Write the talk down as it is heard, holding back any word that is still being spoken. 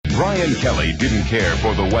Brian Kelly didn't care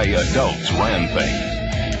for the way adults ran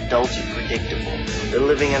things. Adults are predictable. They're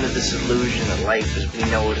living under this illusion that life as we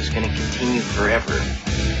know it is going to continue forever.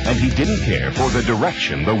 And he didn't care for the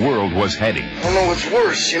direction the world was heading. I don't know what's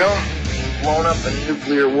worse, Blown up in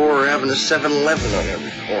nuclear war or having a 7-Eleven on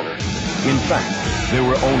every corner. In fact, there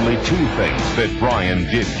were only two things that Brian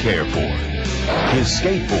did care for. His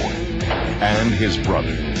skateboard and his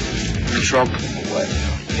brother. Trump, what?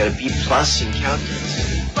 You got a B+ in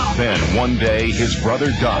calculus. Then one day his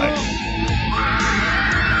brother died.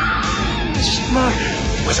 This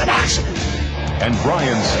was an accident. And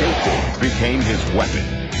Brian's skateboard became his weapon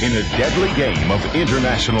in a deadly game of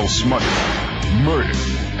international smuggling, murder,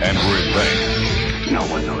 and revenge. No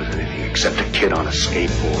one knows anything except a kid on a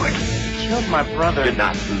skateboard. Killed my brother. You're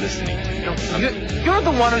not listening to me. You're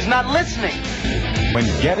the one who's not listening. When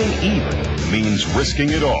getting even means risking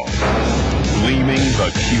it all. Gleaming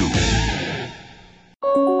the cube.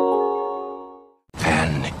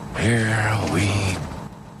 And here we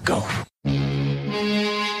go.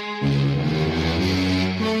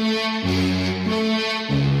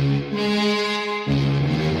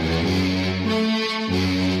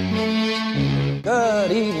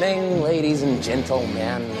 Good evening, ladies and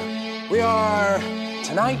gentlemen. We are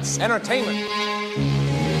tonight's entertainment.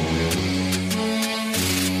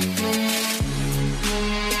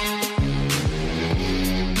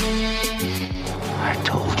 I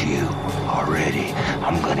told you already,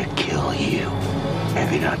 I'm gonna kill you.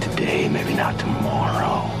 Maybe not today, maybe not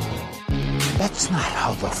tomorrow. That's not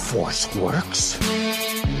how the Force works.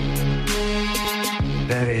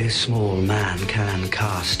 Very small man can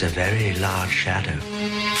cast a very large shadow.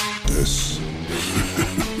 This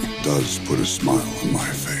does put a smile on my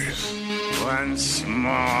face. Once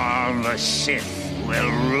more, the Sith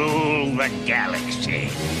will rule the galaxy.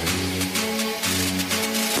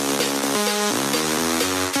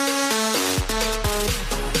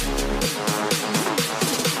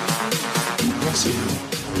 Impressive.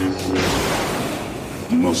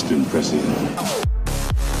 Most impressive.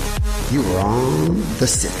 You were on the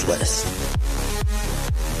Sith list.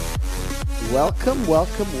 Welcome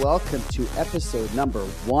to episode number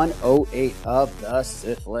 108 of the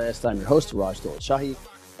Sith List. I'm your host, Raj Dole Shahi,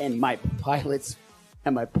 and my pilots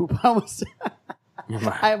and my poop. I almost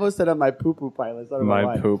said on my poo-poo pilots. I don't know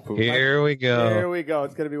why. Poo-poo. Here we go. Here we go.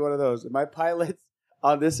 It's going to be one of those. My pilots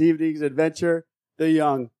on this evening's adventure, the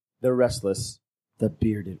young, the restless, the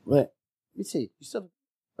bearded. What? Let me see. You still...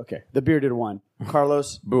 Okay, the bearded one.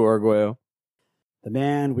 Carlos. Boo Arguello. The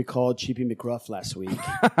man we called Cheapy McGruff last week.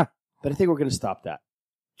 But I think we're going to stop that.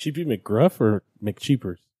 Cheapy McGruff or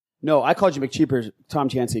McCheapers? No, I called you McCheapers. Tom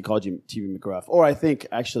Chansey called you Cheapy McGruff. Or I think,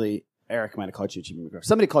 actually, Eric might have called you Cheapy McGruff.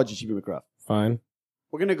 Somebody called you Cheapy McGruff. Fine.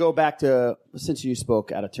 We're going to go back to, since you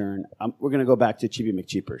spoke out of turn, we're going to go back to Cheapy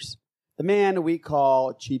McCheapers. The man we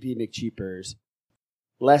call Cheapy McCheapers.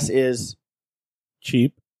 Les is...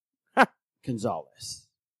 Cheap. Gonzalez.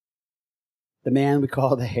 The man we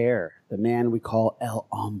call the hair. The man we call El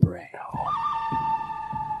Hombre.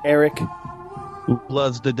 Eric.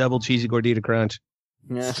 Loves the double cheesy gordita crunch.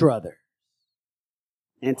 Struther.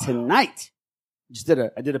 And tonight,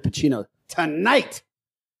 I did a Pacino. Tonight,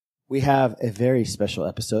 we have a very special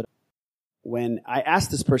episode. When I asked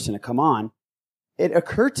this person to come on, it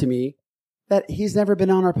occurred to me that he's never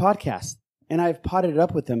been on our podcast. And I've potted it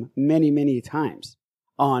up with him many, many times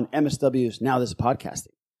on MSW's Now This is Podcasting.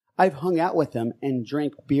 I've hung out with him and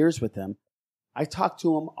drank beers with him. I talked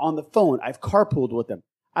to him on the phone. I've carpooled with him.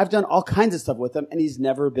 I've done all kinds of stuff with him, and he's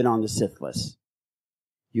never been on the Sith list.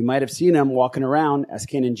 You might have seen him walking around as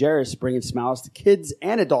Ken and Jarrus, bringing smiles to kids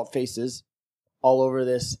and adult faces all over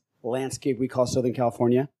this landscape we call Southern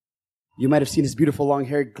California. You might have seen his beautiful long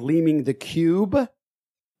hair gleaming the cube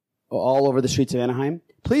all over the streets of Anaheim.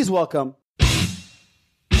 Please welcome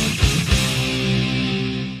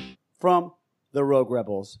from the Rogue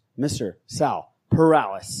Rebels, Mr. Sal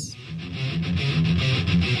Perales.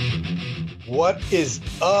 What is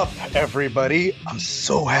up, everybody? I'm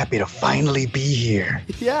so happy to finally be here.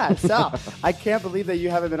 Yeah, Sal, I can't believe that you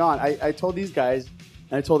haven't been on. I told these guys,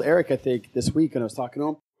 and I told Eric, I think, this week, and I was talking to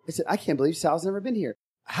him. I said, I can't believe Sal's never been here.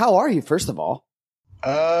 How are you, first of all?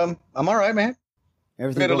 I'm all right, man.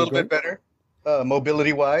 Everything been a little bit better,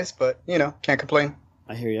 mobility-wise, but, can't complain.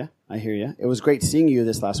 I hear you. It was great seeing you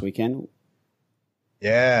this last weekend.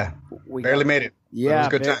 Yeah, barely made it. Yeah, it was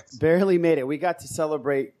good times. Barely made it. We got to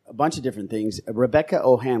celebrate a bunch of different things. Rebecca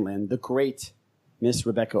O'Hanlon, the great Miss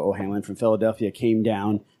Rebecca O'Hanlon from Philadelphia, came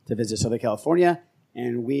down to visit Southern California,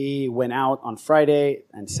 and we went out on Friday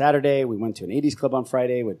and Saturday. We went to an 80s club on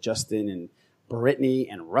Friday with Justin and Brittany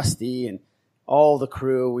and Rusty and all the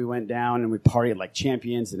crew, we went down and we partied like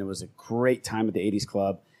champions, and it was a great time at the 80s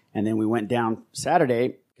Club. And then we went down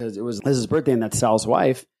Saturday because it was Liz's birthday and that's Sal's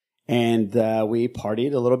wife. And we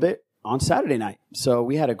partied a little bit on Saturday night. So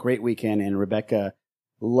we had a great weekend, and Rebecca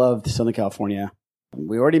loved Southern California.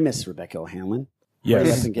 We already missed Rebecca O'Hanlon. Yes.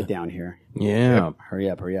 Hurry up and get down here. Yeah. Hurry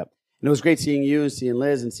up. And it was great seeing you and seeing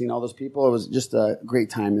Liz and seeing all those people. It was just a great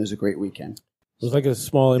time. It was a great weekend. It was like a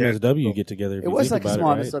small MSW get together. It was like a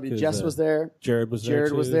small MSW. Jess was there. Jared was there.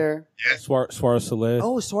 Jared was there. Yeah. Swara Saleh.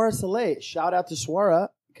 Oh, Swara Saleh. Shout out to Swara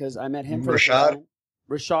because I met him for Rashad.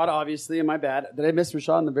 Rashad, obviously, and my bad. Did I miss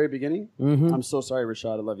Rashad in the very beginning? Mm-hmm. I'm so sorry,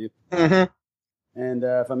 Rashad. I love you. Mm-hmm. And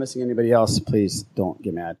if I'm missing anybody else, please don't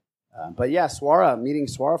get mad. But yeah, meeting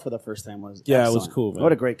Swara for the first time was excellent. It was cool, man.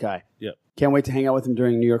 What a great guy. Yep. Can't wait to hang out with him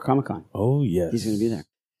during New York Comic Con. Oh, yes. He's going to be there.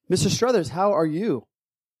 Mr. Struthers, how are you?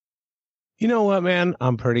 You know what, man?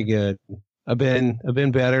 I'm pretty good. I've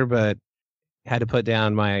been better, but had to put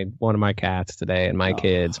down one of my cats today and my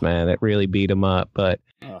kids, man. It really beat them up. But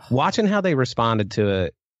watching how they responded to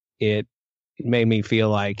it made me feel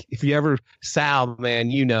like if you ever, Sal, man,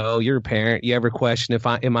 you're a parent. You ever question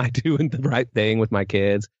am I doing the right thing with my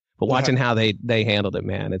kids? But watching how they handled it,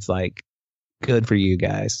 man, it's like, good for you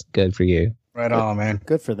guys. Good for you. Right on, man.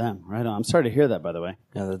 Good for them. Right on. I'm sorry to hear that, by the way.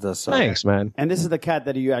 Yeah, that does suck. Thanks, man. And this is the cat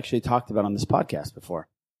that you actually talked about on this podcast before.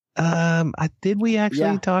 Did we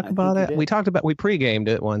actually talk about it? We pre-gamed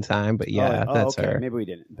it one time, but that's okay. her. Maybe we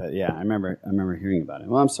didn't, but yeah, I remember hearing about it.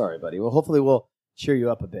 Well, I'm sorry, buddy. Well, hopefully we'll cheer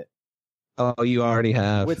you up a bit. Oh, you already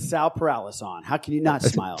have. With Sal Perales on. How can you not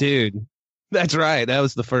smile? Dude, that's right. That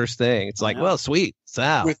was the first thing. It's like, well, sweet,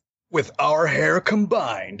 Sal. With our hair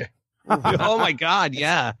combined. Oh my God,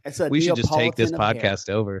 yeah. We should just take this podcast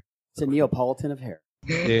over. It's a Neapolitan of hair.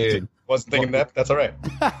 Dude. Wasn't thinking that. That's all right.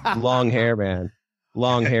 Long hair, man.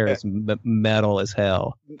 Long hair is metal as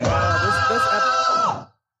hell.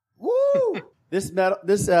 This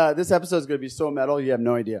episode is going to be so metal, you have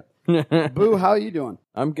no idea. Boo, how are you doing?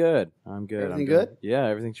 I'm good. Everything good? Yeah,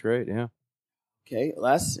 everything's great. Yeah. Okay,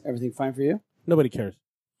 Les, everything fine for you? Nobody cares.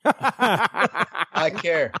 I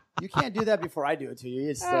care. You can't do that before I do it to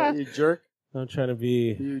you. You jerk. I'm trying to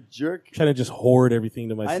be. You jerk. Trying to just hoard everything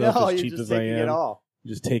to myself. I know, as you're cheap just as I taking am. it all.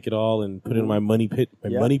 Just take it all and put it in my money pit.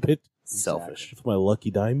 Money pit. Selfish. It's my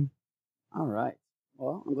lucky dime. All right.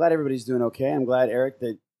 Well, I'm glad everybody's doing okay. I'm glad, Eric,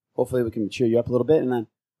 that hopefully we can cheer you up a little bit. And then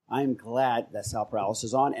I'm glad that Sal Perales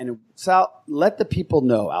is on. And Sal, let the people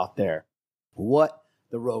know out there what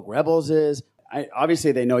the Rogue Rebels is.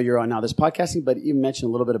 Obviously, they know you're on now this podcasting, but you mentioned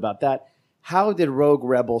a little bit about that. How did Rogue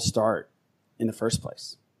Rebels start in the first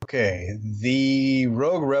place? Okay, the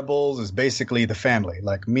Rogue Rebels is basically the family,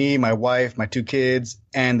 like me, my wife, my 2 kids,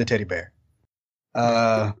 and the teddy bear.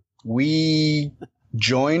 We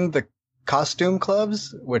joined the costume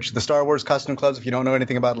clubs, which the Star Wars costume clubs, if you don't know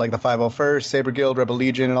anything about like the 501st, Saber Guild, Rebel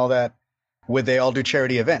Legion, and all that, they all do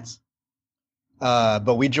charity events.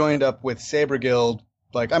 But we joined up with Saber Guild.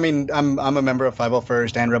 Like, I mean, I'm a member of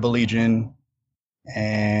 501st and Rebel Legion,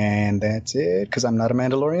 and that's it, because I'm not a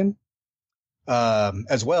Mandalorian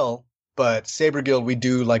as well. But Saber Guild, we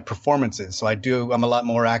do like performances, so I'm a lot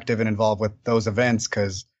more active and involved with those events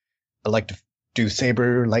because I like to do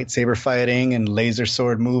lightsaber fighting and laser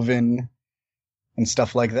sword moving and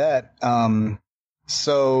stuff like that.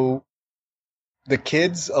 So the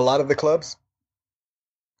kids, a lot of the clubs,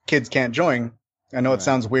 kids can't join. I know it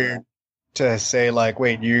sounds weird to say like,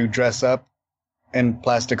 wait, you dress up in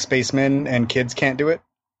plastic spacemen and kids can't do it.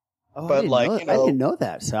 Oh, but I didn't know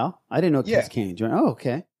that, Sal. I didn't know kids can't join. Oh,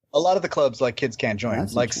 okay. A lot of the clubs, like, kids can't join.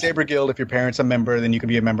 That's like Saber Guild, if your parents are a member, then you can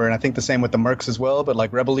be a member. And I think the same with the Mercs as well. But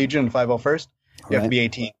like Rebel Legion and 501st, you have to be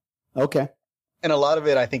 18. Okay. And a lot of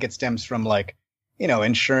it, I think it stems from like,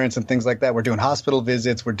 insurance and things like that. We're doing hospital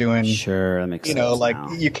visits. We're doing, sure, that makes sense. Like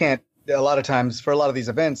now. You can't, a lot of times for a lot of these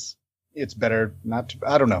events, it's better not to,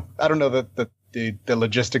 I don't know the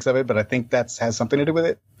logistics of it, but I think that has something to do with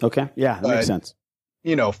it. Okay. Yeah, that makes sense.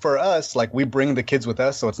 For us, like we bring the kids with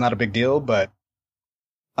us, so it's not a big deal, but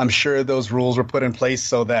I'm sure those rules were put in place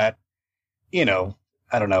so that, I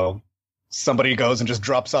don't know, somebody goes and just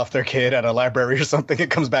drops off their kid at a library or something and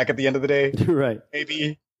comes back at the end of the day. Right.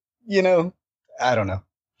 Maybe, I don't know.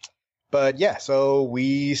 But yeah, so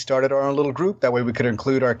we started our own little group. That way we could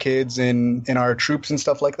include our kids in our troops and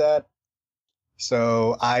stuff like that.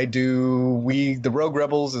 So the Rogue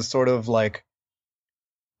Rebels is sort of like,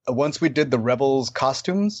 once we did the Rebels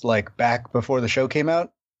costumes, like back before the show came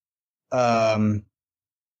out, a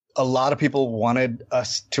lot of people wanted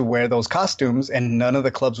us to wear those costumes, and none of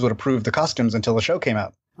the clubs would approve the costumes until the show came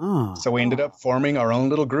out. Oh. So we ended up forming our own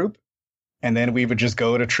little group, and then we would just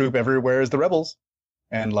go to troop everywhere as the Rebels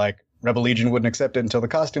and like Rebel Legion wouldn't accept it until the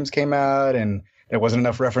costumes came out, and there wasn't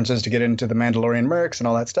enough references to get into the Mandalorian mercs and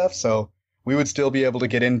all that stuff. So we would still be able to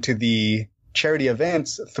get into the charity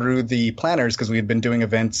events through the planners because we had been doing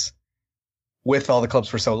events with all the clubs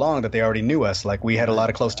for so long that they already knew us. Like we had a lot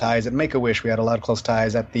of close ties at Make-A-Wish. We had a lot of close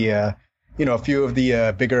ties at the, a few of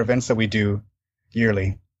the bigger events that we do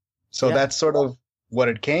yearly. So that's sort of what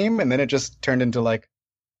it came. And then it just turned into like,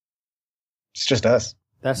 it's just us.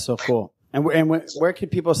 That's so cool. And where can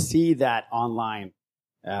people see that online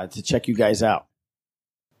to check you guys out?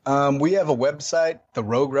 We have a website,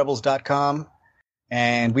 theroguerebels.com,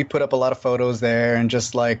 and we put up a lot of photos there and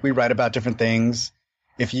just like we write about different things.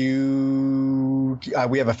 If you,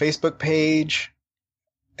 we have a Facebook page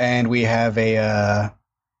and we have I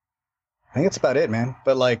think that's about it, man.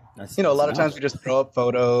 But like, a lot of times we just throw up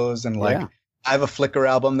photos and like, I have a Flickr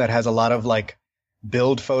album that has a lot of like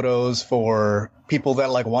build photos for people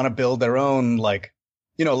that like want to build their own, like,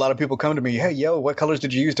 a lot of people come to me, hey, yo, what colors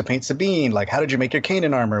did you use to paint Sabine? Like, how did you make your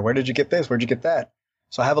Kanan armor? Where did you get this? Where'd you get that?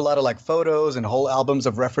 So I have a lot of like photos and whole albums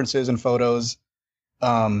of references and photos,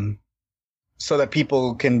 so that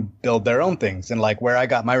people can build their own things and like where I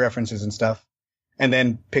got my references and stuff. And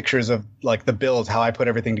then pictures of like the builds, how I put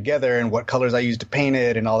everything together and what colors I used to paint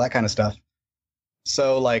it and all that kind of stuff.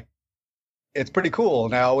 So like, it's pretty cool.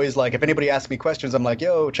 And I always like, if anybody asks me questions, I'm like,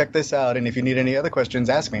 yo, check this out. And if you need any other questions,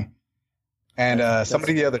 ask me. And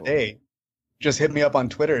somebody the other day just hit me up on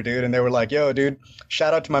Twitter, dude. And they were like, yo, dude,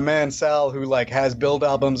 shout out to my man, Sal, who like has build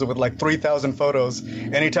albums with like 3,000 photos.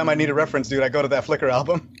 Anytime I need a reference, dude, I go to that Flickr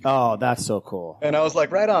album. Oh, that's so cool. And I was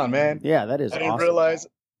like, right on, man. Yeah, that is I awesome. didn't realize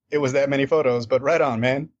it was that many photos, but right on,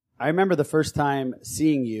 man. I remember the first time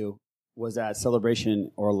seeing you was at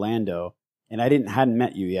Celebration Orlando, and I hadn't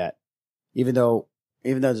met you yet. Even though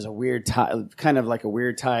there's a weird tie, kind of like a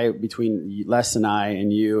weird tie between Les and I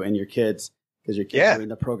and you and your kids, because your kids were in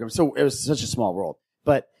the program. So it was such a small world.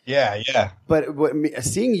 But But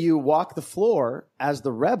seeing you walk the floor as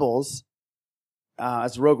the Rebels,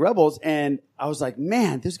 as the Rogue Rebels, and I was like,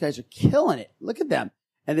 man, these guys are killing it. Look at them.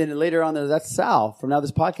 And then later on, that's Sal from Now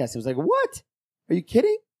This Podcast. I was like, what? Are you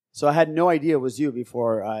kidding? So I had no idea it was you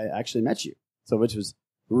before I actually met you. So which was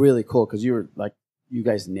really cool because you were like, you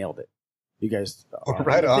guys nailed it. You guys,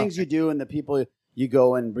 right the on. things you do and the people you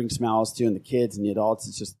go and bring smiles to and the kids and the adults,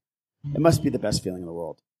 it's just, it must be the best feeling in the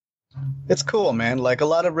world. It's cool, man. Like a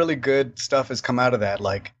lot of really good stuff has come out of that.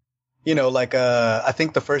 Like, I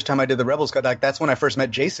think the first time I did the Rebels Cut, like that's when I first met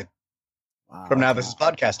Jason from Now This Is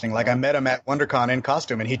Podcasting. Like I met him at WonderCon in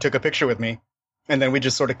costume and he took a picture with me and then we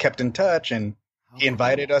just sort of kept in touch and he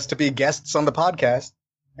invited us to be guests on the podcast.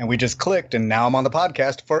 And we just clicked, and now I'm on the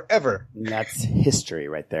podcast forever. And that's history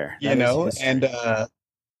right there. And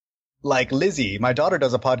like Lizzie, my daughter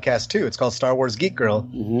does a podcast too. It's called Star Wars Geek Girl.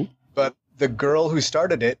 Mm-hmm. But the girl who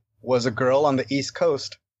started it was a girl on the East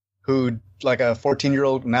Coast who, like a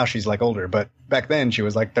 14-year-old, now she's like older, but back then she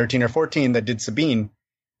was like 13 or 14 that did Sabine.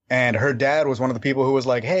 And her dad was one of the people who was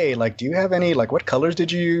like, hey, like, do you have any, like, what colors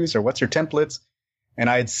did you use or what's your templates? And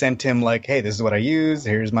I had sent him like, hey, this is what I use.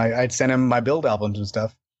 I'd sent him my build albums and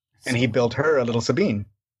stuff. And he built her a little Sabine.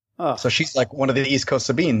 Oh. So she's like one of the East Coast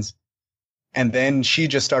Sabines. And then she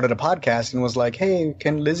just started a podcast and was like, hey,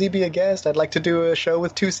 can Lizzie be a guest? I'd like to do a show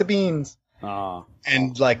with 2 Sabines. Oh.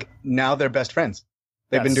 And like now they're best friends.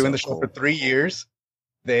 They've been doing the show for 3 years.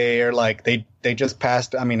 They are like, they just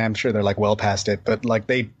passed. I mean, I'm sure they're like well past it, but like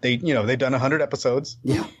they've done 100 episodes.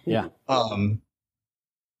 Yeah. Yeah.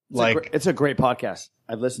 It's a great podcast.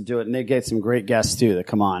 I've listened to it, and they get some great guests too that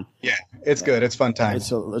come on. Yeah, it's good. It's fun time.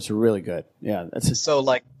 It's really good. Yeah, so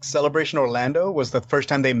like Celebration Orlando was the first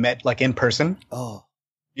time they met like in person. Oh,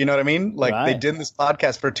 you know what I mean? Like they did this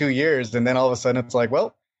podcast for 2 years, and then all of a sudden it's like,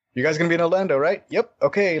 well, you guys gonna be in Orlando, right? Yep.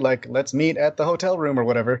 Okay, like let's meet at the hotel room or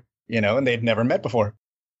whatever. And they'd never met before.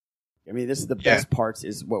 I mean, this is the best parts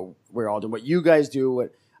is what we're all doing. What you guys do.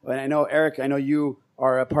 And I know Eric. I know you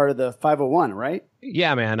are a part of the 501, right?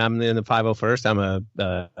 Yeah, man. I'm in the 501st. I'm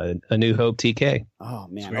a New Hope TK. Oh,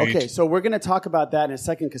 man. Sweet. Okay, so we're going to talk about that in a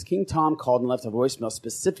second because King Tom called and left a voicemail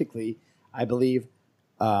specifically, I believe,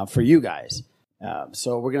 for you guys.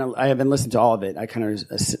 So I haven't listened to all of it. I kind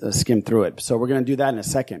of skimmed through it. So we're going to do that in a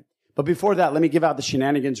second. But before that, let me give out the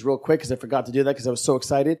shenanigans real quick because I forgot to do that because I was so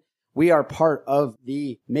excited. We are part of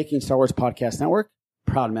the Making Star Wars Podcast Network,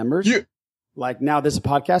 proud members. Yeah. Like Now This Is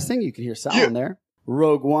Podcasting. You can hear Sal in there.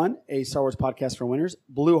 Rogue One, a Star Wars podcast for winners.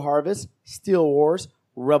 Blue Harvest, Steel Wars,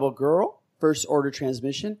 Rebel Girl, First Order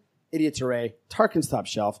Transmission, Idiot's Array, Tarkin's Top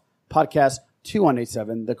Shelf, Podcast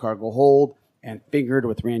 2187, The Cargo Hold, and Fingered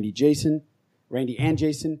with Randy and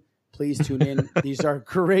Jason. Please tune in. These are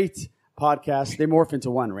great podcasts. They morph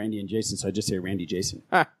into one, Randy and Jason, so I just say Randy Jason.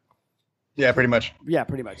 Yeah, pretty much. Yeah,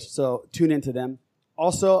 pretty much. So tune into them.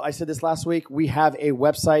 Also, I said this last week, we have a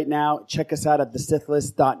website now. Check us out at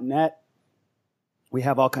thesithlist.net. We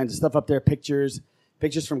have all kinds of stuff up there, pictures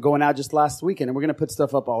from going out just last weekend. And we're going to put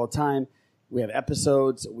stuff up all the time. We have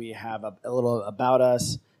episodes. We have a little about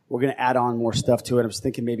us. We're going to add on more stuff to it. I was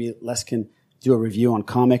thinking maybe Les can do a review on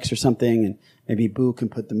comics or something, and maybe Boo can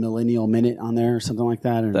put the Millennial Minute on there or something like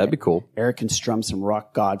that. Or That'd be cool. Eric can strum some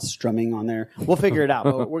rock gods strumming on there. We'll figure it out.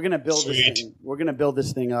 But we're going to build this thing. We're going to build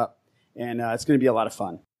this thing up, and it's going to be a lot of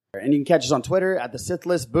fun. And you can catch us on Twitter at the Sith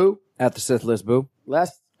List Boo. At the Sith List Boo.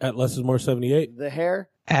 Les. At Less is More 78. The hair.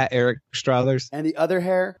 At Eric Strathers. And the other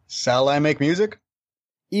hair. Sal I Make Music.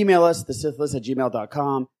 Email us,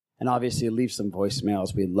 thesithlist@gmail.com. And obviously leave some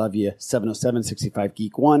voicemails. We love you.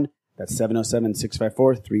 707-65-GEEK1. That's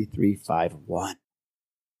 707-654-3351.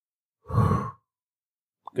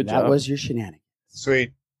 Good job. That was your shenanigans.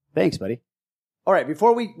 Sweet. Thanks, buddy. All right,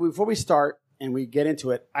 before we start and we get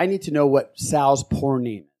into it, I need to know what Sal's porn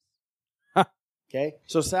name is. Okay?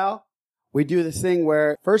 So Sal, we do this thing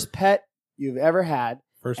where first pet you've ever had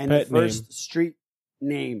and the first street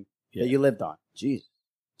name that you lived on. Jeez.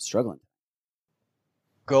 Struggling.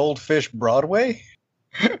 Goldfish Broadway?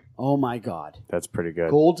 Oh my God. That's pretty good.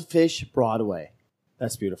 Goldfish Broadway.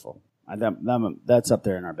 That's beautiful. That's up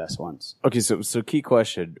there in our best ones. Okay, so key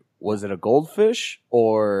question. Was it a goldfish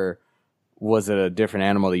or was it a different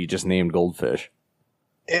animal that you just named goldfish?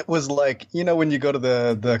 It was like, you know, when you go to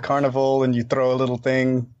the carnival and you throw a little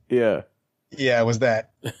thing? Yeah. Yeah, it was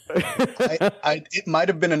that. It might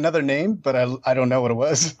have been another name, but I don't know what it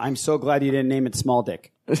was. I'm so glad you didn't name it Small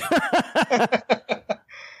Dick.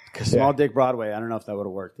 Because Small Dick Broadway, I don't know if that would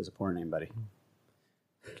have worked as a porn name, buddy.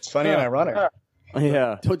 It's funny and ironic.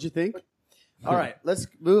 Yeah. Don't you think? All right, let's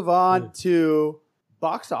move on to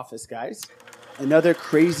box office, guys. Another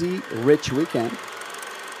crazy rich weekend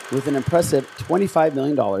with an impressive $25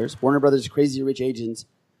 million. Warner Brothers' Crazy Rich Asians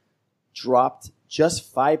dropped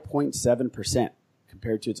just 5.7%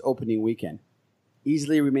 compared to its opening weekend.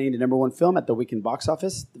 Easily remaining the number one film at the weekend box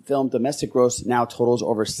office, the film domestic gross now totals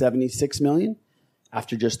over $76 million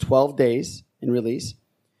after just 12 days in release,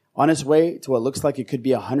 on its way to what looks like it could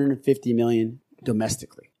be $150 million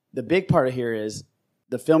domestically. The big part of here is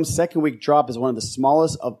the film's second week drop is one of the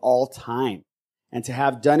smallest of all time. And to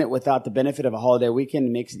have done it without the benefit of a holiday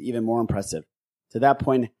weekend makes it even more impressive. To that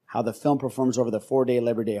point, how the film performs over the 4-day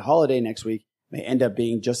Labor Day holiday next week may end up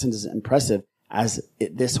being just as impressive as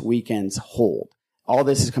this weekend's hold. All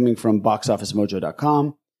this is coming from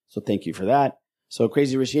boxofficemojo.com, so thank you for that. So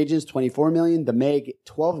Crazy Rich Asians, $24 million. The Meg,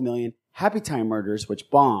 $12 million. Happy Time Murders, which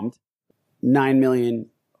bombed,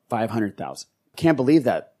 $9,500,000. Can't believe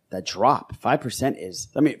that drop.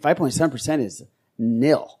 5.7% is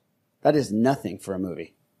nil. That is nothing for a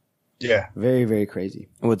movie. Yeah. Very, very crazy.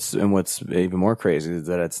 What's even more crazy is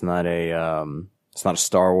that it's not a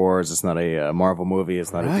Star Wars, it's not a Marvel movie,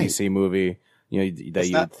 it's not a DC movie, that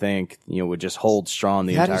you would think, would just hold strong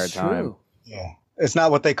the entire time. True. Yeah. It's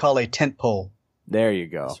not what they call a tent pole. There you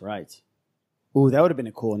go. That's right. Ooh, that would have been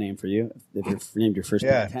a cool name for you if you named your first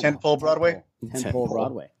movie. Tent pole Broadway. Tent pole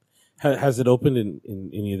Broadway. Has it opened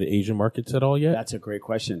in any of the Asian markets at all yet? That's a great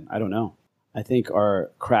question. I don't know. I think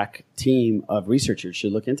our crack team of researchers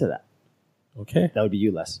should look into that. Okay. That would be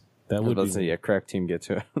you, Les. That would be. Say, yeah, crack team get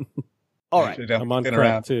to it. All right. I'm on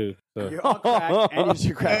crack too. So. You're on crack and it's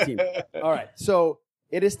your crack team. All right. So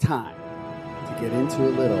it is time to get into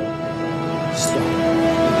a little stuff.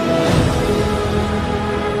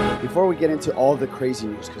 Before we get into all the crazy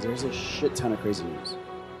news, because there's a shit ton of crazy news.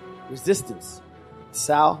 Resistance.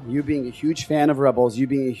 Sal, you being a huge fan of Rebels, you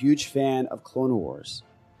being a huge fan of Clone Wars.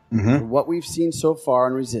 Mm-hmm. What we've seen so far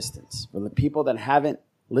in Resistance, for the people that haven't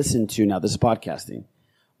listened to now, this is podcasting,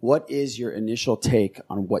 what is your initial take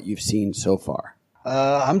on what you've seen so far?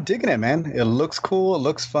 I'm digging it, man. It looks cool. It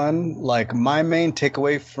looks fun. Like, my main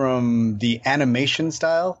takeaway from the animation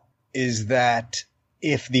style is that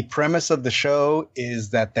if the premise of the show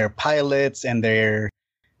is that they're pilots and they're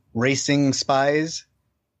racing spies,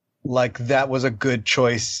 like, that was a good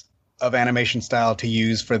choice of animation style to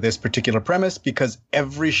use for this particular premise, because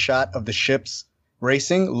every shot of the ships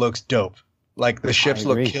racing looks dope. Like, the ships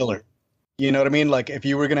look killer. You know what I mean? Like, if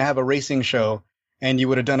you were going to have a racing show and you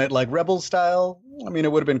would have done it like Rebel style, I mean,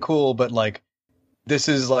 it would have been cool, but like, this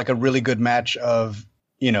is like a really good match of,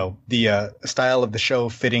 the style of the show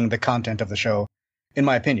fitting the content of the show, in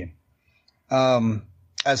my opinion.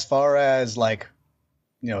 As far as like,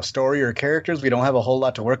 story or characters, we don't have a whole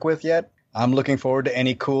lot to work with yet. I'm looking forward to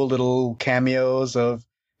any cool little cameos of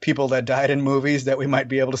people that died in movies that we might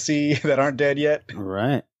be able to see that aren't dead yet. All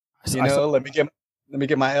right. Let me Let me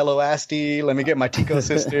get my Eloasti. Let me get my Tico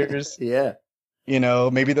sisters. Yeah. You know,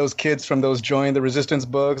 maybe those kids from those Join the Resistance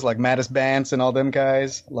books, like Mattis Bance and all them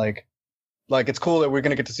guys. Like it's cool that we're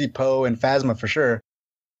gonna get to see Poe and Phasma for sure.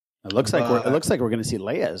 It looks like we're going to see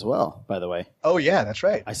Leia as well. By the way. Oh yeah, that's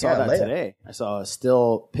right. I saw that Leia. today. I saw a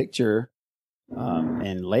still picture,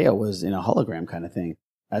 and Leia was in a hologram kind of thing.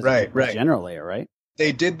 Right. General Leia, right?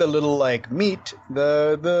 They did the little meet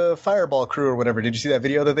the Fireball crew or whatever. Did you see that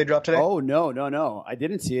video that they dropped today? Oh no! I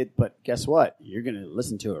didn't see it, but guess what? You're going to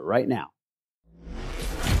listen to it right now.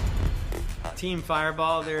 Team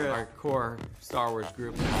Fireball, they're our core Star Wars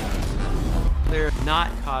group. They're not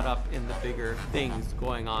caught up in the bigger things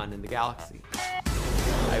going on in the galaxy.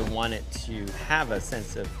 I wanted to have a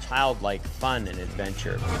sense of childlike fun and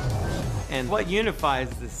adventure. And what unifies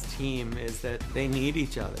this team is that they need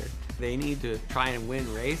each other. They need to try and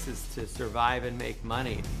win races to survive and make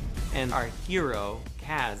money. And our hero,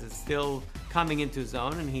 Kaz, is still coming into his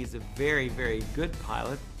own, and he's a very, very good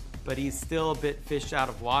pilot, but he's still a bit fish out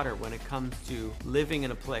of water when it comes to living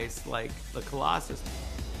in a place like the Colossus.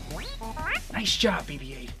 Nice job,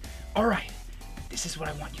 BB-8. All right, this is what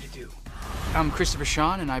I want you to do. I'm Christopher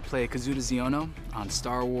Sean, and I play Kazuda Xiono on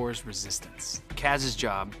Star Wars Resistance. Kaz's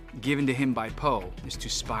job, given to him by Poe, is to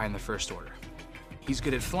spy on the First Order. He's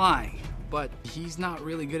good at flying, but he's not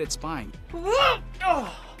really good at spying.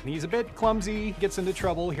 He's a bit clumsy, gets into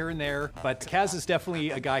trouble here and there, but Kaz is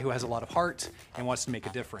definitely a guy who has a lot of heart and wants to make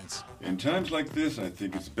a difference. In times like this, I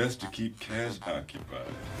think it's best to keep Kaz occupied.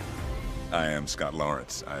 I am Scott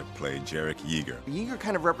Lawrence. I play Jarek Yeager. Yeager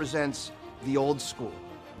kind of represents the old school.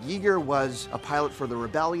 Yeager was a pilot for the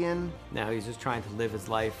Rebellion. Now he's just trying to live his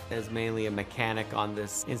life as mainly a mechanic on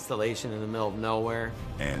this installation in the middle of nowhere.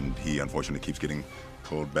 And he unfortunately keeps getting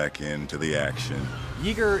pulled back into the action.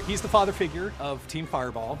 Yeager, he's the father figure of Team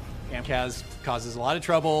Fireball, and Kaz causes a lot of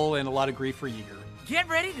trouble and a lot of grief for Yeager. Get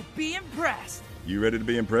ready to be impressed. You ready to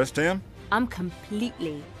be impressed, Tim? I'm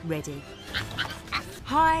completely ready.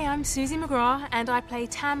 Hi, I'm Susie McGraw, and I play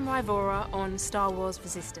Tam Rivora on Star Wars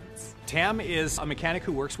Resistance. Tam is a mechanic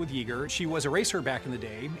who works with Yeager. She was a racer back in the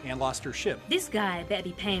day and lost her ship. This guy better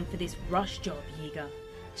be paying for this rush job, Yeager.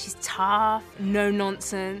 She's tough, no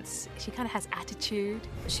nonsense. She kind of has attitude.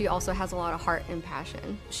 She also has a lot of heart and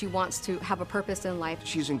passion. She wants to have a purpose in life.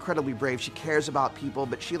 She's incredibly brave. She cares about people,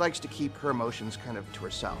 but she likes to keep her emotions kind of to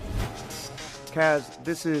herself. Kaz,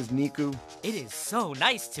 this is Niku. It is so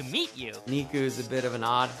nice to meet you. Niku's a bit of an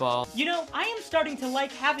oddball. You know, I am starting to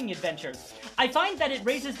like having adventures. I find that it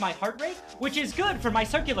raises my heart rate, which is good for my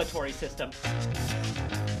circulatory system.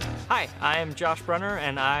 Hi, I am Josh Brunner,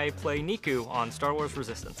 and I play Niku on Star Wars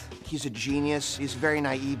Resistance. He's a genius. He's very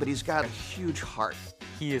naive, but he's got a huge heart.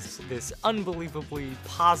 He is this unbelievably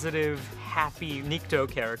positive, happy Nikto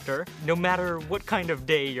character. No matter what kind of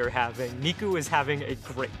day you're having, Niku is having a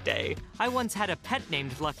great day. I once had a pet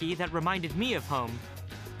named Lucky that reminded me of home.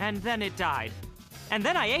 And then it died. And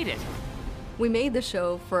then I ate it. We made the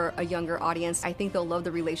show for a younger audience. I think they'll love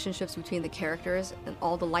the relationships between the characters and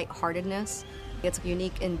all the lightheartedness. It's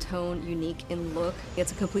unique in tone, unique in look.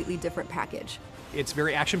 It's a completely different package. It's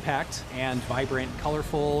very action-packed and vibrant,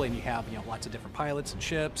 colorful, and you have lots of different pilots and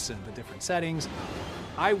ships and the different settings.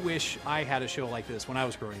 I wish I had a show like this when I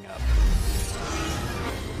was growing up.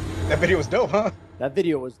 That video was dope, huh? That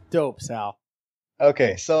video was dope, Sal.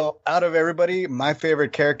 Okay, so out of everybody, my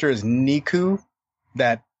favorite character is Niku,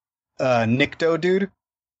 that Nikto dude.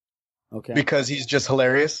 Okay. Because he's just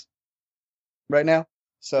hilarious right now.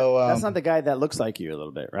 So that's not the guy that looks like you a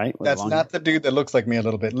little bit, right? That's not the dude that looks like me a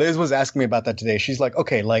little bit. Liz was asking me about that today. She's like,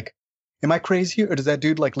 okay, am I crazy, or does that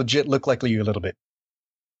dude legit look like you a little bit?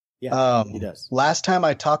 Yeah, he does. Last time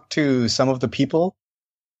I talked to some of the people,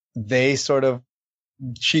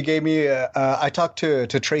 she gave me, I talked to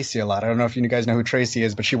Tracy a lot. I don't know if you guys know who Tracy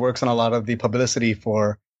is, but she works on a lot of the publicity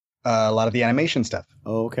for a lot of the animation stuff.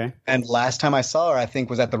 Oh, okay. And last time I saw her, I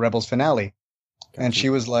think was at the Rebels finale. Gotcha. And she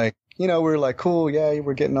was like, we were like, cool, yeah,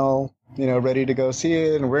 we're getting all, ready to go see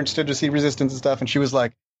it, and we're interested to see Resistance and stuff. And she was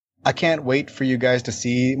like, I can't wait for you guys to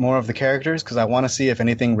see more of the characters, because I want to see if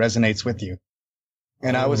anything resonates with you.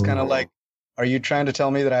 And I was kind of like, are you trying to tell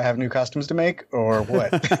me that I have new costumes to make, or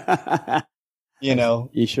what?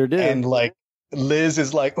 You sure did. And Liz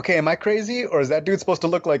is like, okay, am I crazy, or is that dude supposed to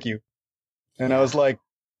look like you? And I was like,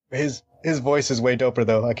 his voice is way doper,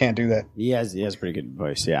 though. I can't do that. He has a pretty good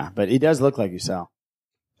voice, yeah. But he does look like you, Sal.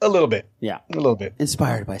 A little bit. Yeah. A little bit.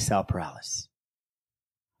 Inspired by Sal Perales.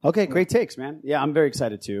 Okay, great takes, man. Yeah, I'm very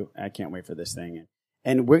excited too. I can't wait for this thing.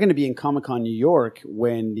 And we're going to be in Comic-Con New York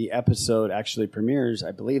when the episode actually premieres.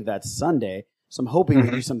 I believe that's Sunday. So I'm hoping we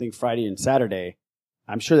do something Friday and Saturday.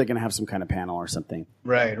 I'm sure they're going to have some kind of panel or something.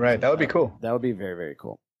 Right. That would be cool. That would be very, very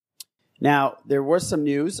cool. Now, there was some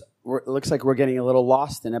news. It looks like we're getting a little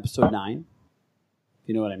lost in episode 9. If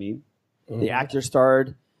you know what I mean. Mm-hmm. The actor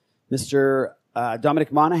starred Mr.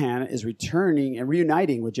 Dominic Monaghan is returning and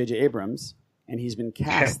reuniting with J.J. Abrams, and he's been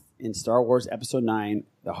cast in Star Wars Episode 9.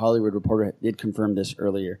 The Hollywood Reporter did confirm this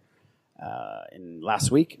earlier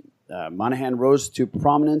last week. Monaghan rose to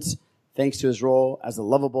prominence thanks to his role as the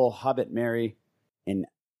lovable Hobbit Merry in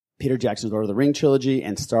Peter Jackson's Lord of the Ring trilogy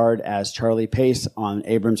and starred as Charlie Pace on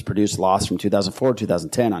Abrams-produced Lost from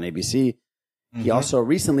 2004-2010 on ABC. Mm-hmm. He also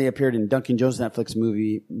recently appeared in Duncan Jones' Netflix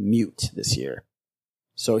movie Mute this year.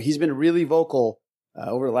 So he's been really vocal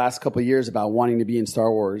over the last couple of years about wanting to be in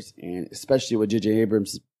Star Wars, and especially with J.J.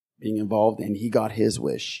 Abrams being involved, and he got his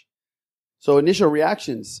wish. So initial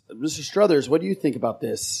reactions. Mr. Struthers, what do you think about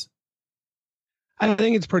this? I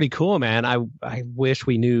think it's pretty cool, man. I wish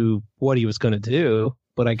we knew what he was going to do,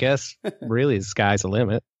 but I guess really the sky's the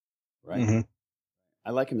limit. Right. Mm-hmm.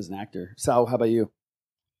 I like him as an actor. Sal, how about you?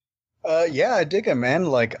 Yeah, I dig him, man.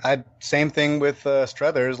 Like, same thing with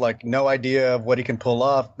Struthers. Like, no idea of what he can pull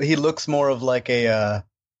off. He looks more of like a,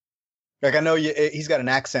 like I know he's got an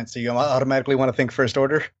accent, so you automatically want to think First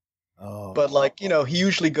Order. Oh. But like, he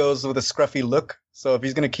usually goes with a scruffy look. So if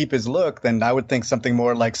he's going to keep his look, then I would think something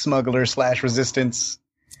more like Smuggler / Resistance.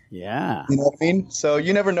 Yeah. You know what I mean? So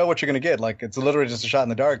you never know what you're going to get. Like, it's literally just a shot in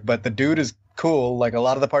the dark. But the dude is cool. Like, a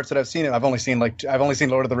lot of the parts that I've seen him, I've only seen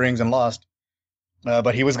Lord of the Rings and Lost.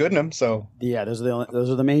 But he was good in them. So yeah, those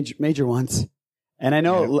are the major ones. And I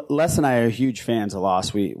know Les and I are huge fans of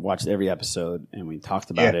Lost. We watched every episode and we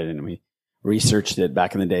talked about it and we researched it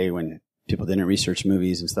back in the day when people didn't research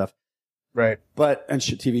movies and stuff. Right. But and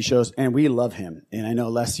TV shows, and we love him. And I know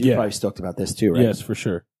Les, you're probably stoked about this too, right? Yes, for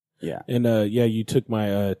sure. Yeah. And you took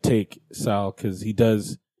my take, Sal, because he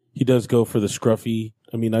does go for the scruffy.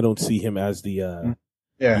 I mean, I don't see him as the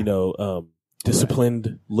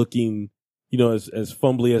disciplined looking, as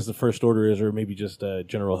fumbly as the First Order is, or maybe just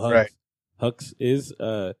General Hux. Right. Hux is.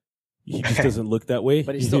 He just doesn't look that way.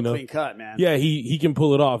 But he's still clean cut, man. Yeah, he can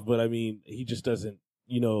pull it off, but I mean, he just doesn't.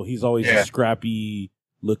 He's always a scrappy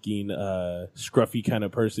looking, scruffy kind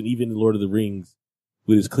of person. Even in Lord of the Rings,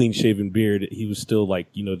 with his clean shaven beard, he was still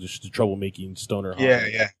like, just a troublemaking stoner.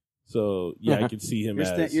 Yeah. So I could see him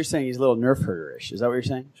you're saying he's a little nerf herder-ish. Is that what you're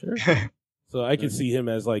saying? Sure. So I could see him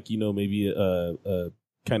as like, maybe a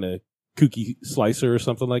kind of Cookie Slicer or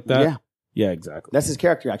something like that. Yeah. Yeah, exactly. That's his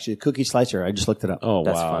character, actually. Cookie Slicer. I just looked it up. Oh,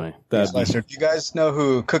 That's wow. funny. Slicer. Do you guys know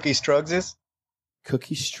who Cookie Struggs is?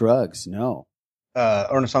 Cookie Struggs? No.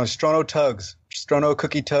 Strono Tuggs. Strono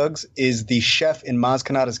Cookie Tuggs is the chef in Maz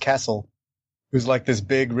Kanata's castle, who's like this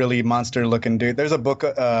big, really monster-looking dude. There's a book,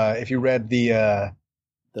 if you read the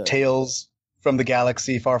Tales from the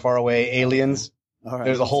Galaxy Far, Far Away, Aliens,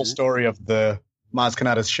 there's a whole story of the Maz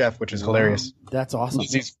Kanata's chef, which is hilarious. That's awesome.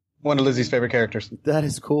 One of Lizzie's favorite characters. That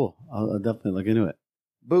is cool. I'll definitely look into it.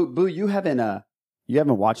 Boo, you haven't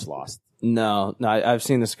watched Lost. No, I've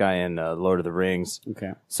seen this guy in Lord of the Rings.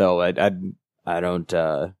 Okay. So I don't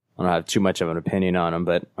have too much of an opinion on him,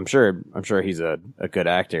 but I'm sure he's a good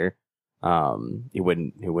actor. He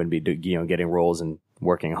wouldn't be getting roles and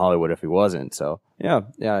working in Hollywood if he wasn't. So yeah.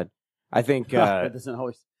 I think that doesn't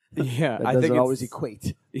always. Yeah, that doesn't always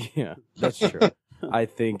equate. Yeah, that's true. I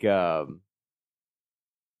think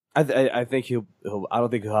I think he'll. I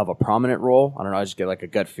don't think he'll have a prominent role. I don't know. I just get like a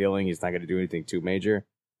gut feeling he's not going to do anything too major.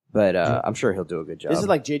 But I'm sure he'll do a good job. This is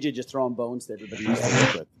like JJ just throwing bones to everybody used to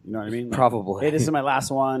work with. You know what I mean? Like, probably. Hey, this is my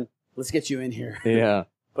last one. Let's get you in here. Yeah.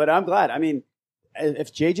 But I'm glad. I mean,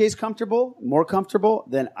 if JJ's more comfortable,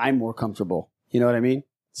 then I'm more comfortable. You know what I mean?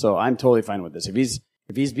 So I'm totally fine with this. If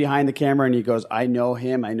he's behind the camera and he goes, I know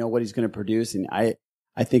him, I know what he's going to produce, and I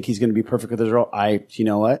think he's going to be perfect with his role. You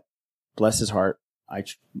know what? Bless his heart.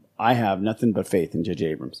 I have nothing but faith in J.J.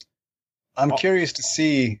 Abrams. I'm curious to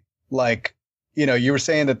see, like, you were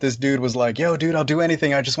saying that this dude was like, yo, dude, I'll do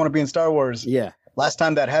anything. I just want to be in Star Wars. Yeah. Last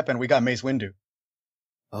time that happened, we got Mace Windu.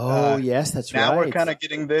 Oh, yes, that's now right. Now we're kind of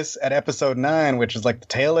getting this at episode 9, which is like the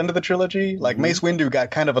tail end of the trilogy. Like, Mace Windu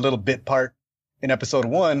got kind of a little bit part in episode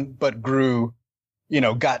 1, but grew,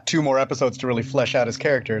 got 2 more episodes to really flesh out his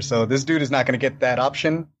character. So this dude is not going to get that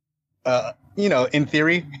option, in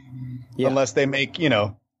theory, unless they make,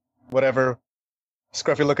 whatever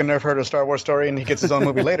scruffy looking nerf herder Star Wars story and he gets his own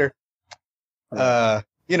movie later. Now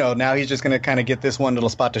he's just going to kind of get this one little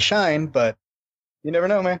spot to shine, but you never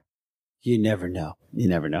know, man. You never know.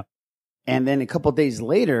 And then a couple days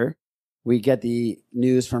later, we get the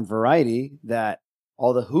news from Variety that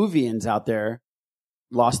all the Whovians out there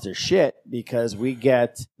lost their shit because we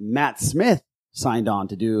get Matt Smith signed on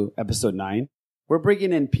to do episode 9, we're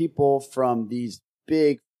bringing in people from these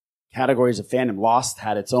big categories of fandom. Lost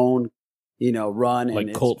had its own, run and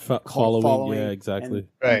like cult following. Yeah, exactly.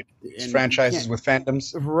 Right. These franchises with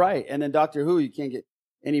fandoms. Right. And then Doctor Who, you can't get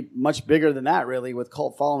any much bigger than that, really, with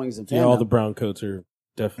cult followings and fandom. Yeah, all the brown coats are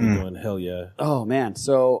definitely going, hell yeah. Oh, man.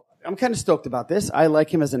 So I'm kind of stoked about this. I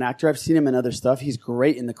like him as an actor. I've seen him in other stuff. He's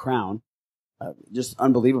great in The Crown. Just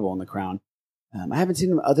unbelievable in The Crown. I haven't seen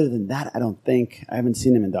him other than that, I don't think. I haven't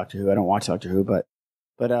seen him in Doctor Who. I don't watch Doctor Who, but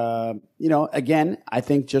again, I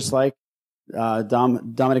think just like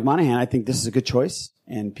Dominic Monaghan, I think this is a good choice,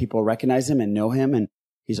 and people recognize him and know him, and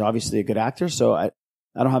he's obviously a good actor, so I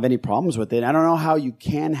don't have any problems with it. I don't know how you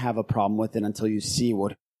can have a problem with it until you see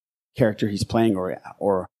what character he's playing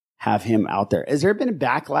or have him out there. Has there been a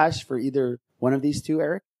backlash for either one of these two,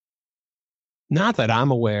 Eric? Not that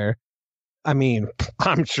I'm aware. I mean,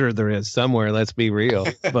 I'm sure there is somewhere, let's be real,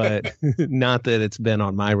 but not that it's been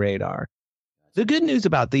on my radar. The good news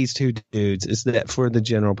about these two dudes is that for the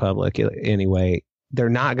general public, anyway, they're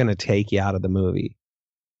not going to take you out of the movie.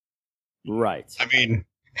 Right. I mean,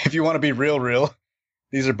 if you want to be real,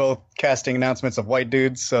 these are both casting announcements of white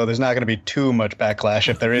dudes, so there's not going to be too much backlash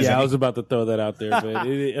if there is. Yeah, any. I was about to throw that out there, but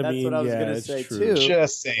That's what I was going to say true. too.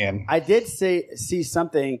 Just saying. I did see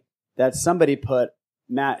something that somebody put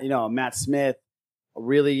Matt Smith.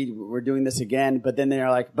 Really, we're doing this again, but then they're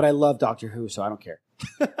like, "But I love Doctor Who, so I don't care."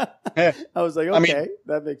 I was like, "Okay,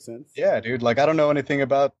 that makes sense." Yeah, dude. Like, I don't know anything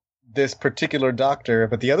about this particular Doctor,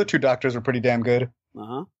 but the other two Doctors were pretty damn good.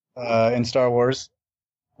 In Star Wars.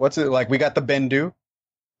 What's it like? We got the Bendu.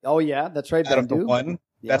 Oh yeah, that's right. Out of the one.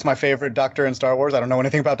 Yeah. That's my favorite Doctor in Star Wars. I don't know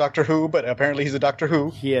anything about Doctor Who, but apparently he's a Doctor Who.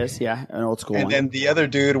 He is, yeah, an old school one. And then the other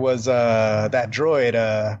dude was that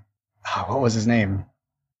droid. What was his name?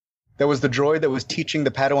 That was the droid that was teaching the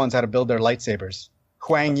Padawans how to build their lightsabers.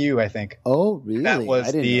 Huang Yu, I think. Oh, really? That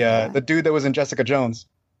was the dude that was in Jessica Jones.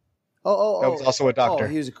 Oh, that was also a doctor. Oh,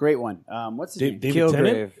 he was a great one. What's his name? David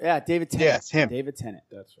Tennant? Yeah, David Tennant. Yeah, it's him. David Tennant.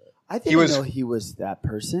 That's right. I didn't know he was that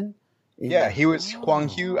person. Yeah, he was Huang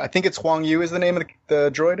Yu. I think it's Huang Yu is the name of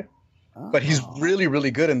the droid. But he's really, really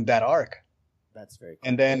good in that arc. That's very cool.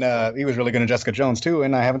 And then he was really good in Jessica Jones, too.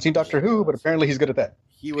 And I haven't seen Doctor Who, but apparently he's good at that.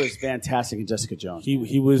 He was fantastic in Jessica Jones.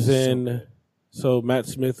 He was in... So Matt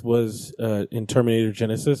Smith was in Terminator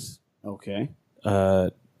Genesis. Okay.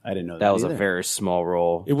 I didn't know that. That was a very small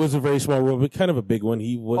role. It was a very small role, but kind of a big one.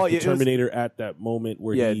 He was the Terminator at that moment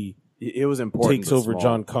where it was important. Takes over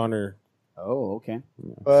John Connor. Oh, okay.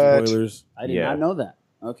 But, spoilers. I did not know that.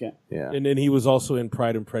 Okay. Yeah. And then he was also in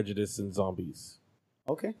Pride and Prejudice and Zombies.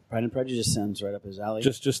 Okay. Pride and Prejudice sounds right up his alley.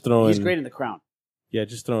 Just throwing. He's great in The Crown. Yeah,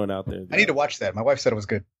 just throwing it out there. I need to watch that. My wife said it was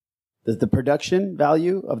good. The production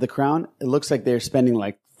value of The Crown, it looks like they're spending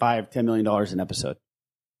like $5-10 million an episode.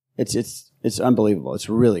 It's unbelievable. It's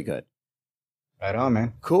really good. Right on,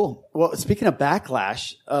 man. Cool. Well, speaking of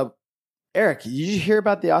backlash, Eric, did you hear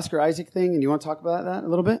about the Oscar Isaac thing? And you want to talk about that a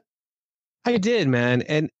little bit? I did, man.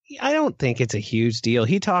 And I don't think it's a huge deal.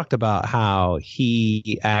 He talked about how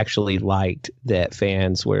he actually liked that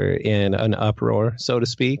fans were in an uproar, so to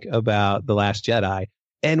speak, about The Last Jedi.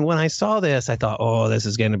 And when I saw this, I thought, oh, this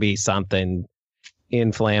is going to be something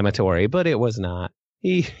inflammatory, but it was not.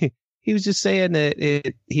 He was just saying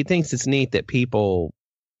that he thinks it's neat that people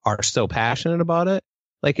are so passionate about it.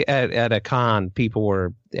 Like at a con, people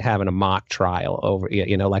were having a mock trial over,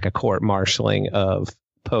 like a court marshaling of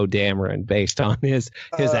Poe Dameron based on his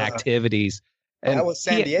activities. And that was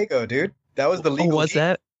San Diego, dude. That was the legal. Oh, was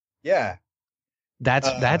that? Yeah.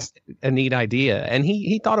 That's a neat idea, and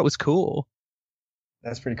he thought it was cool.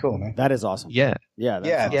 That's pretty cool, man. That is awesome. Yeah.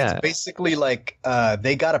 It's basically like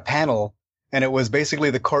they got a panel, and it was basically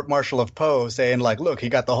the court martial of Poe saying, like, look, he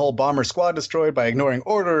got the whole bomber squad destroyed by ignoring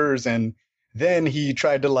orders, and then he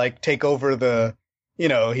tried to like take over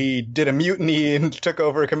he did a mutiny and took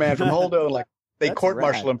over command from Holdo, and like they court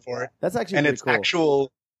martial him for it. That's actually and pretty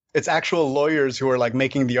cool. It's actual lawyers who are like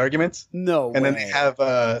making the arguments. No, and then they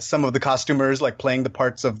have some of the costumers like playing the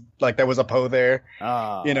parts of like there was a Poe there,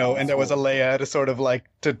 and there was a Leia to sort of like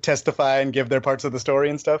to testify and give their parts of the story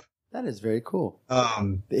and stuff. That is very cool.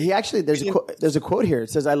 He actually there's a quote here. It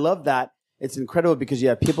says, "I love that. It's incredible because you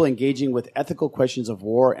have people engaging with ethical questions of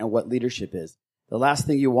war and what leadership is. The last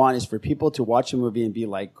thing you want is for people to watch a movie and be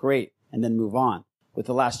like, great, and then move on. With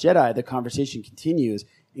The Last Jedi, the conversation continues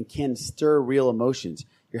and can stir real emotions.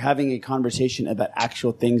 You're having a conversation about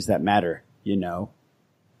actual things that matter,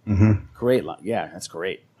 Mm-hmm. Great. Yeah, that's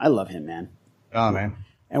great. I love him, man. Oh, man.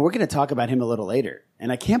 And we're going to talk about him a little later. And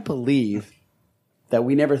I can't believe that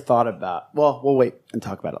we never thought about, well, we'll wait and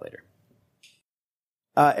talk about it later.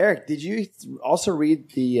 Eric, did you also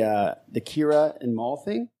read the Kira and Maul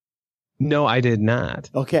thing? No, I did not.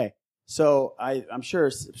 Okay. So I'm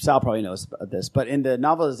sure Sal probably knows about this, but in the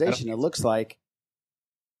novelization, it looks like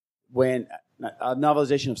when a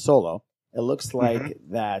novelization of Solo, it looks like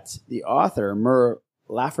that the author, Mur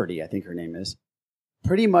Lafferty, I think her name is,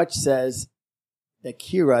 pretty much says that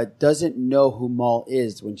Kira doesn't know who Maul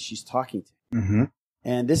is when she's talking to him.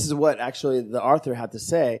 And this is what actually the author had to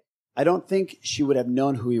say. I don't think she would have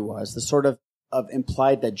known who he was. The sort of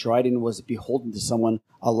implied that Dryden was beholden to someone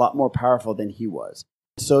a lot more powerful than he was.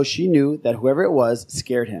 So she knew that whoever it was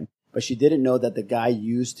scared him, but she didn't know that the guy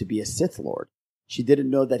used to be a Sith Lord. She didn't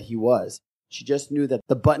know that he was. She just knew that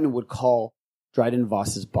the button would call Dryden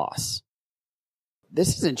Voss's boss.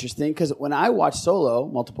 This is interesting because when I watched Solo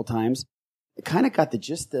multiple times, it kind of got the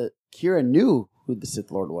gist that Kira knew who the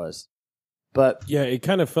Sith Lord was. But yeah, it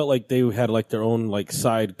kind of felt like they had like their own like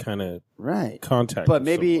side kind of contact. But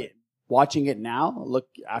maybe watching it now, look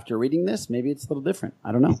after reading this, maybe it's a little different.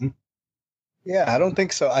 I don't know. Yeah, I don't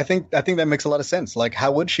think so. I think that makes a lot of sense. Like,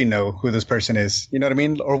 how would she know who this person is? You know what I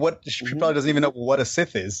mean? Or what? She probably doesn't even know what a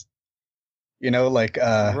Sith is. You know, like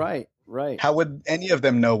right. How would any of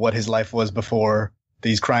them know what his life was before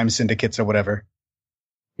these crime syndicates or whatever?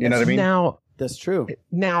 You know what I mean? Now that's true.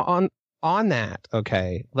 Now on that,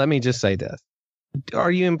 okay, let me just say this.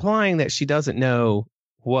 Are you implying that she doesn't know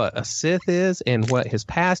what a Sith is and what his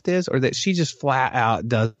past is, or that she just flat out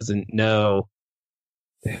doesn't know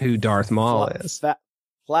who Darth Maul is?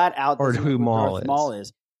 Flat out. Or who Maul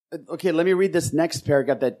is. Okay, let me read this next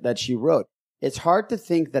paragraph that she wrote. It's hard to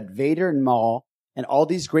think that Vader and Maul and all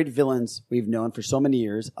these great villains we've known for so many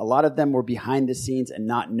years, a lot of them were behind the scenes and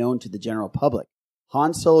not known to the general public.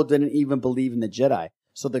 Han Solo didn't even believe in the Jedi.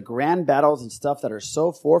 So the grand battles and stuff that are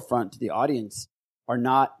so forefront to the audience are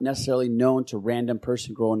not necessarily known to random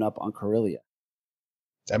person growing up on Corellia.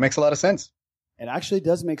 That makes a lot of sense. It actually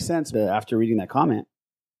does make sense after reading that comment.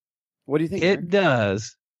 What do you think? It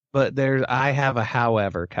does, but I have a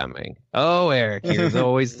however coming. Oh, Eric, here's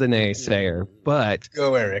always the naysayer. But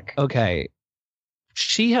go, Eric. Okay,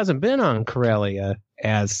 she hasn't been on Corellia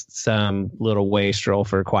as some little wastrel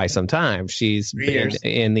for quite some time. She's been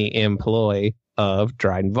in the employ of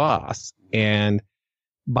Dryden Voss, and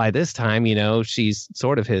by this time, you know, she's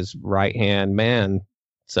sort of his right-hand man,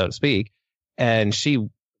 so to speak, and she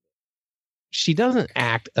doesn't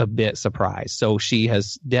act a bit surprised. So she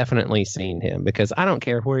has definitely seen him, because I don't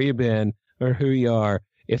care where you've been or who you are.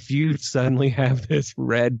 If you suddenly have this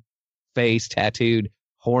red face tattooed,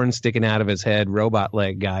 horn sticking out of his head, robot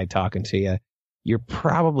leg guy talking to you, you're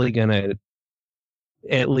probably going to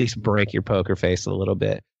at least break your poker face a little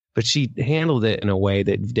bit. But she handled it in a way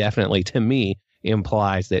that definitely, to me,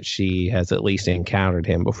 implies that she has at least encountered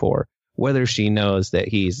him before. Whether she knows that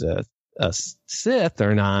he's a Sith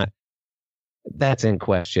or not, that's in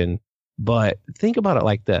question. But think about it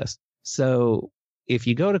like this. So if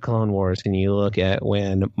you go to Clone Wars and you look at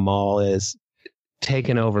when Maul is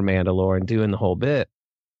taking over Mandalore and doing the whole bit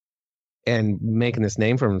and making this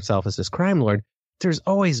name for himself as this crime lord, there's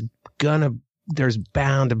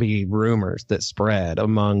bound to be rumors that spread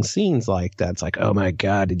among scenes like that. It's like, oh my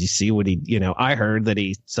God, did you see what I heard that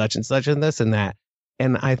he's such and such and this and that.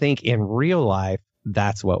 And I think in real life,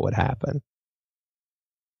 that's what would happen.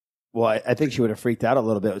 Well, I think she would have freaked out a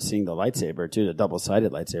little bit with seeing the lightsaber too, the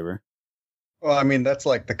double-sided lightsaber. Well, I mean, that's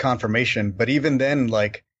like the confirmation. But even then,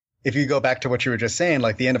 like, if you go back to what you were just saying,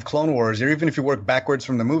 like the end of Clone Wars, or even if you work backwards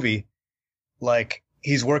from the movie, like,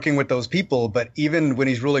 he's working with those people, but even when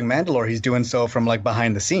he's ruling Mandalore, he's doing so from like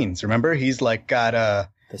behind the scenes. Remember, he's like got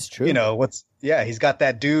that's true. You know he's got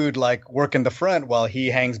that dude like working the front while he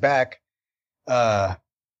hangs back. Like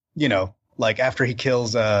after he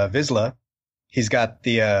kills Vizsla, he's got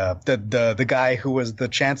the guy who was the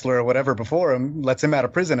chancellor or whatever before him, lets him out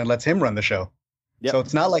of prison and lets him run the show. Yep. So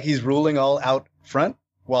it's not like he's ruling all out front,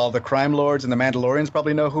 while the crime lords and the Mandalorians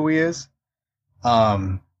probably know who he is.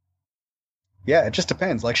 Yeah, it just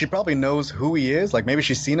depends. Like, she probably knows who he is. Like, maybe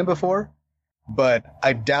she's seen him before. But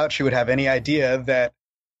I doubt she would have any idea that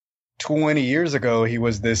 20 years ago he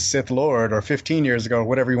was this Sith Lord, or 15 years ago, or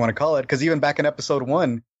whatever you want to call it. Because even back in episode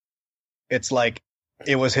 1, it's like,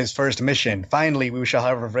 it was his first mission. Finally, we shall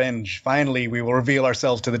have revenge. Finally, we will reveal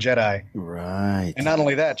ourselves to the Jedi. Right. And not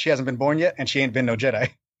only that, she hasn't been born yet, and she ain't been no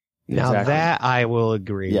Jedi. Now that I will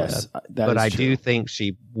agree with, but I do think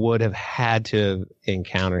she would have had to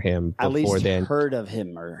encounter him before at least then. Heard of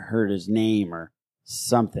him or heard his name or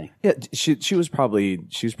something. Yeah, she was probably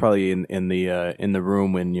in the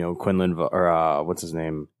room when Quinlan or what's his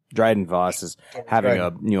name, Dryden Voss is having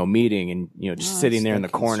a meeting and just sitting there in the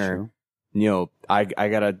corner. I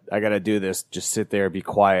gotta do this. Just sit there, be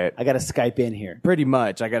quiet. I gotta Skype in here. Pretty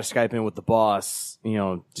much. I gotta Skype in with the boss.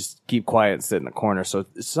 Just keep quiet and sit in the corner. So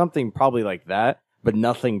it's something probably like that, but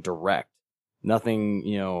nothing direct. Nothing,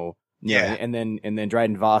 Yeah. And then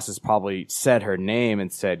Dryden Voss has probably said her name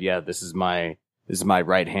and said, yeah, this is my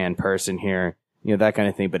right hand person here. That kind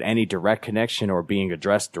of thing. But any direct connection or being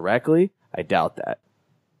addressed directly, I doubt that.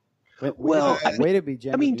 Way to be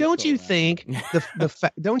I mean, don't you think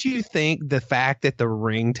don't you think the fact that the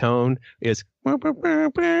ringtone is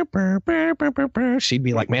she'd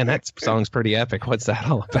be like, man, that song's pretty epic. What's that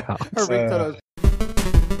all about? Her ringtone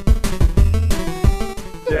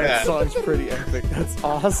that song's pretty epic. That's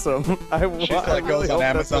awesome. She goes on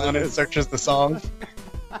Amazon and searches the song.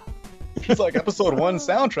 She's like, episode 1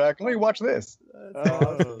 soundtrack. Let me watch this.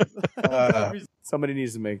 Somebody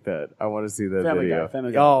needs to make that. I want to see that Family video. Guy,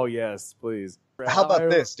 Family Guy. Oh, yes, please. How about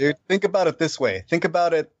this, dude? Think about it this way. Think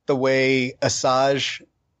about it the way Asajj,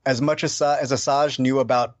 as much as Asajj knew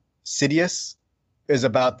about Sidious, is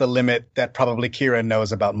about the limit that probably Kira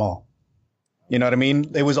knows about Maul. You know what I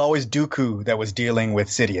mean? It was always Dooku that was dealing with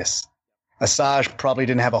Sidious. Asajj probably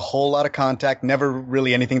didn't have a whole lot of contact, never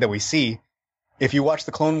really anything that we see. If you watch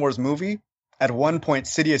the Clone Wars movie, at one point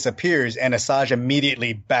Sidious appears and Asajj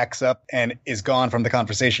immediately backs up and is gone from the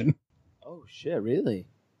conversation. Oh shit, really?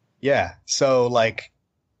 Yeah. So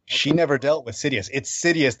she never dealt with Sidious. It's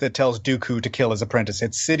Sidious that tells Dooku to kill his apprentice.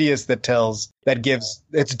 It's Sidious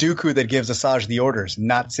it's Dooku that gives Asajj the orders,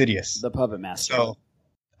 not Sidious. The puppet master. So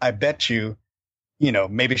I bet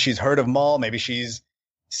maybe she's heard of Maul, maybe she's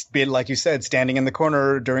been, like you said, standing in the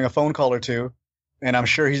corner during a phone call or two. And I'm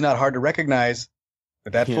sure he's not hard to recognize,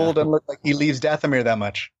 but that fool doesn't look like he leaves Dathomir that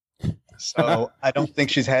much. So I don't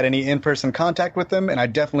think she's had any in-person contact with him, and I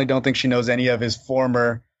definitely don't think she knows any of his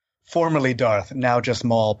formerly Darth, now just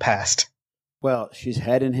Maul, past. Well, she's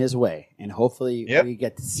heading his way, and hopefully we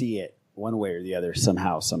get to see it one way or the other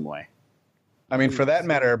somehow, some way. I mean, for that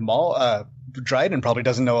matter, Dryden probably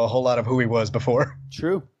doesn't know a whole lot of who he was before.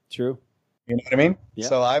 True. You know what I mean? Yeah.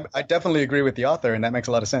 So I definitely agree with the author, and that makes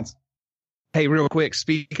a lot of sense. Hey, real quick,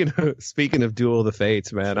 speaking of Duel of the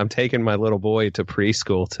Fates, man, I'm taking my little boy to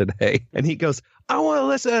preschool today, and he goes, I want to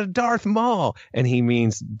listen to Darth Maul, and he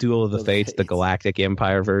means Duel of the Fates, the Galactic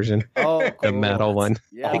Empire version, the metal one.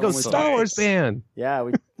 Yeah, he goes, Star Wars band. Yeah,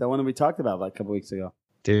 the one that we talked about like a couple weeks ago.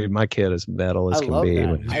 Dude, my kid is metal as I can love be. that.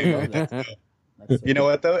 I love that. You know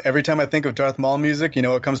what, though? Every time I think of Darth Maul music, you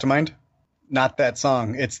know what comes to mind? Not that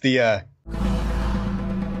song. It's the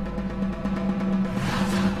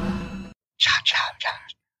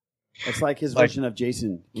It's like his version of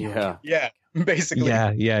Jason. Yeah. Yeah, basically.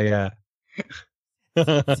 Yeah.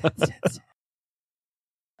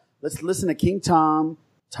 Let's listen to King Tom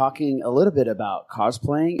talking a little bit about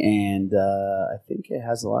cosplaying, and I think it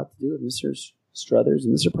has a lot to do with Mr. Struthers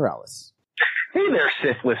and Mr. Perales. Hey there,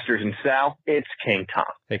 Sith Listers and Sal. It's King Tom.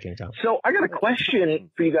 Hey, King Tom. So I got a question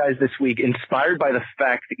for you guys this week, inspired by the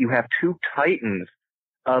fact that you have two titans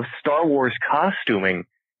of Star Wars costuming,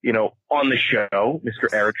 on the show,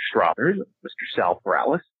 Mr. Eric Struthers, Mr. Sal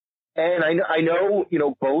Perales. And I know,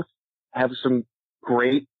 both have some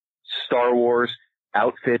great Star Wars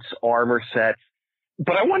outfits, armor sets.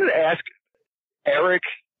 But I wanted to ask Eric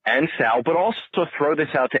and Sal, but also throw this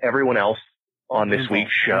out to everyone else on this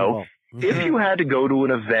week's show. If you had to go to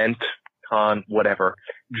an event, con, whatever,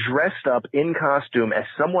 dressed up in costume as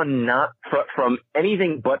someone not from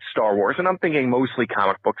anything but Star Wars, and I'm thinking mostly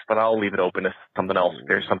comic books, but I'll leave it open to something else if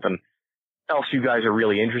there's something else you guys are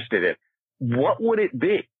really interested in, what would it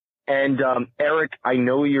be? And Eric, I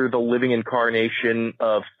know you're the living incarnation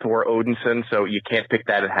of Thor Odinson, so you can't pick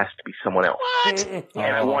that. It has to be someone else. What?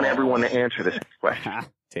 And I want everyone to answer this question.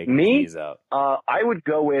 Take me, out. I would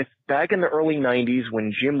go with back in the early 90s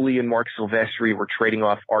when Jim Lee and Mark Silvestri were trading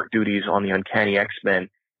off art duties on the Uncanny X-Men.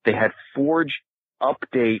 They had Forge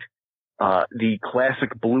update the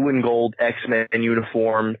classic blue and gold X-Men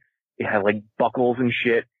uniform. It had like buckles and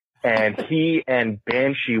shit. And he and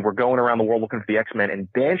Banshee were going around the world looking for the X-Men, and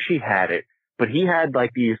Banshee had it, but he had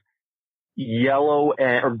like these yellow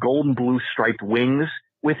or golden blue striped wings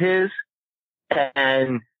with his,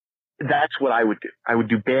 and that's what I would do. I would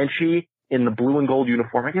do Banshee in the blue and gold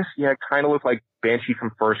uniform. I guess, yeah, it kind of looked like Banshee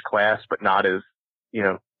from First Class, but not as,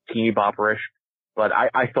 teeny bopperish. But I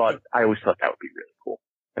always thought that would be really cool.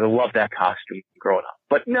 And I loved that costume growing up.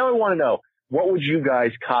 But now I want to know, what would you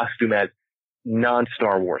guys costume as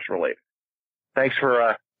non-Star Wars related? Thanks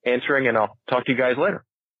for answering, and I'll talk to you guys later.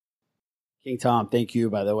 King Tom, thank you,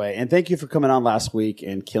 by the way. And thank you for coming on last week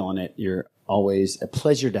and killing it. You're always a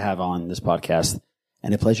pleasure to have on this podcast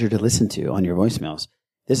and a pleasure to listen to on your voicemails.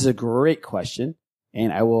 This is a great question.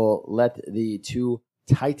 And I will let the two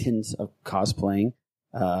titans of cosplaying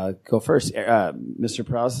go first. Mr.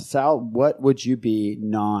 Perales, Sal, what would you be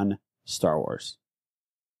non-Star Wars?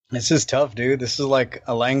 This is tough, dude. This is like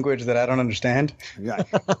a language that I don't understand.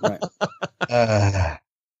 Right.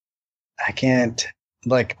 I can't,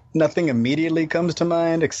 like, nothing immediately comes to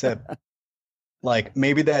mind except, like,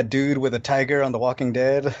 maybe that dude with a tiger on The Walking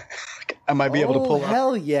Dead. I might be able to pull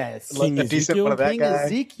hell yes. like a decent one of that King guy.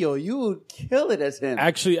 Ezekiel, you would kill it as him.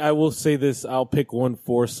 Actually, I will say this. I'll pick one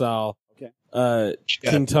for Sal. Okay.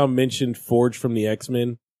 King Tom mentioned Forge from the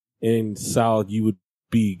X-Men, and Sal, you would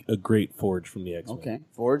be a great Forge from the X-Men. Okay.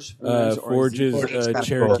 Forge? Forge is kinda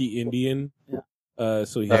Cherokee Indian. Yeah.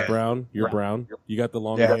 So he's brown. You're brown. You got the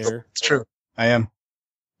longer hair. It's true. I am.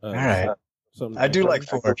 All right. I do like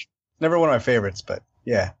Forge. Never one of my favorites, but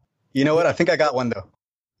yeah. You know what? I think I got one, though.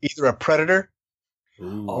 Either a Predator,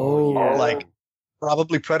 like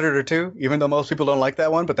probably Predator 2, even though most people don't like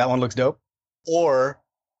that one, but that one looks dope. Or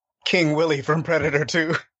King Willie from Predator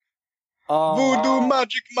 2. Voodoo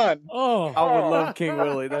Magic Man. I would love King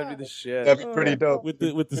Willie. That'd be the shit. That'd be pretty dope. With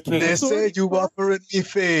this king They sword? say you offering me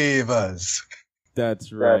favors.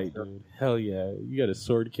 That's right, dude. Hell yeah. You got a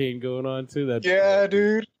sword cane going on, too? Yeah,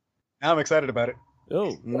 dude. Now I'm excited about it.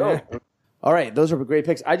 Oh, no. All right, those are great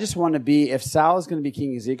picks. I just want to be, if Sal is going to be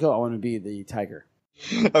King Ezekiel, I want to be the tiger.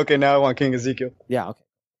 Okay, now I want King Ezekiel. Yeah, okay.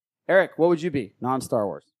 Eric, what would you be? Non-Star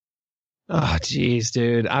Wars. Oh, geez,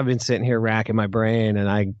 dude. I've been sitting here racking my brain, and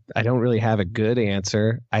I don't really have a good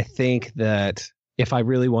answer. I think that if I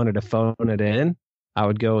really wanted to phone it in, I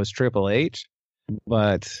would go as Triple H.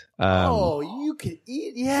 But you could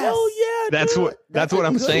eat. Yes. Hell yeah, that's dude. what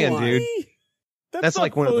I'm saying, one. dude. That's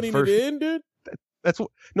like one of the first. It in, dude.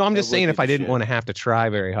 I'm just saying if I didn't want to have to try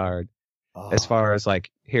very hard, as far as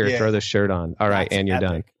like throw this shirt on. All right, and you're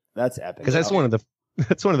done. That's epic. Because that's one of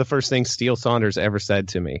the first things Steele Saunders ever said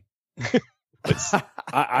to me.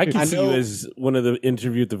 I can see you as one of the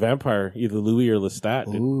interview with the vampire, either Louis or Lestat,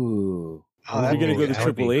 dude. Ooh. If you're gonna go to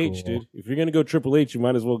Triple H, dude. If you're gonna go Triple H, you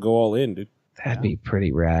might as well go all in, dude. That'd be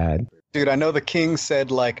pretty rad. Dude, I know the king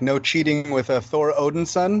said, like, no cheating with a Thor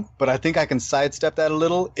Odin's son, but I think I can sidestep that a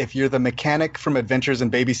little if you're the mechanic from Adventures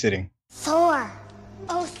in Babysitting. Thor.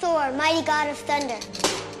 Oh, Thor, mighty god of thunder.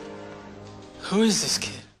 Who is this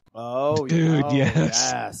kid? Oh, dude, oh,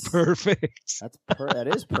 yes. Perfect.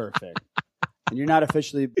 That is perfect. And you're not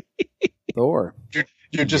officially Thor.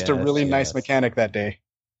 You're just a really nice mechanic that day.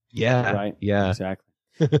 Yeah. Right. Yeah. Exactly.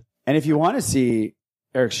 And if you want to see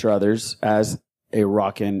Eric Struthers as a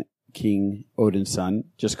rockin' King Odin's son,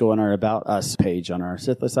 just go on our About Us page on our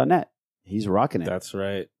Sithlist.net. He's rocking it. That's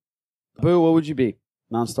right. Boo, what would you be?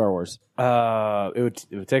 Non-Star Wars. It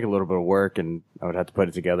would take a little bit of work, and I would have to put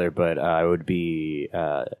it together. But I would be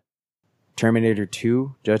Terminator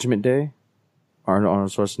 2: Judgment Day. Arnold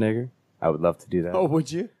Schwarzenegger. I would love to do that. Oh,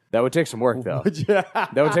 would you? That would take some work, though. Would you?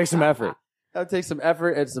 That would take some effort. That would take some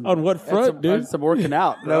effort and some on what front, dude? Some working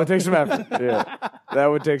out. That would take some effort. Yeah, that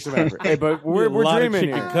would take some effort. Hey, but we're dreaming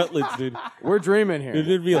chicken here. Cutlets, dude. We're dreaming here.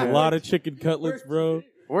 There'd be a lot of chicken cutlets, bro.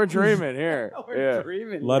 We're dreaming here. We're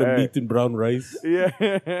dreaming. A lot of meat and brown rice.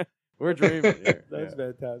 Yeah, we're dreaming here. That's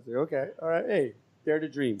fantastic. Okay, all right. Hey, dare to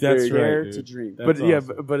dream. That's dare right, to dream. But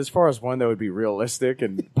awesome. but as far as one that would be realistic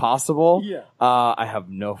and possible, I have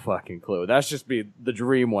no fucking clue. That's just be the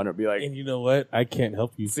dream one. It'd be like, and you know what? I can't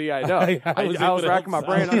help you. See, I know. I was racking my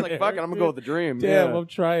brain. I was like, fuck it, I'm gonna go with the dream. Damn, yeah. I'm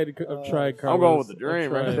trying. Carlos. I'm going with the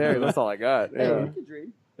dream right there. That's all I got. Hey, Yeah. you can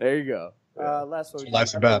dream. There you go. Last one.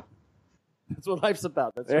 Life's about. That's what life's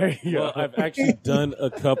about. That's There right. you go. Well, I've actually done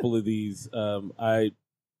a couple of these. I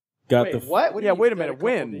got Wait, the what? What do Yeah, you wait a got minute. couple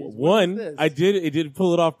When? of these? What is one. this? I did. It didn't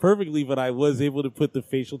pull it off perfectly, but I was able to put the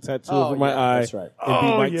facial tattoo over my eye That's right. and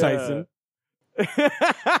be Mike Tyson. So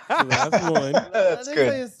that's one. That's Let me good.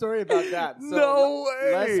 tell you a story about that. So No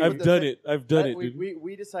way. I've done it. I've done it, dude.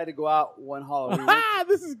 We decided to go out one Halloween.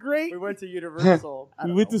 This is great. We went to Universal. I We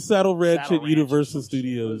don't went know. to Saddle Ranch Saddle at Ranch Universal or some shit.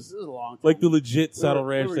 Studios. This was a long time. Like the legit We Saddle were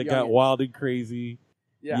Ranch that got young. wild and crazy.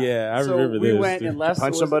 Yeah, I so remember we this. went dude. and Les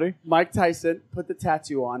punch was somebody? Mike Tyson put the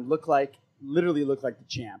tattoo on. Literally looked like the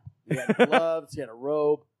champ. He had gloves. He had a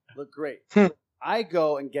robe. Looked great. I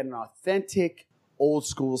go and get an authentic old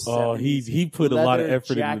school 70s Oh, he put a lot of leather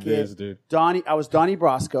effort jacket. into this, dude. I was Donnie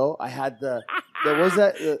Brasco. I had the what was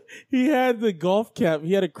that? He had the golf cap.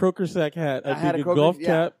 He had a croaker sack hat. I had think a a golf yeah,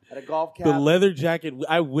 cap. had a golf cap. The leather jacket.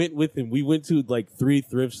 I went with him. We went to like 3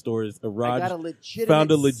 thrift stores. I Raj got a legitimate,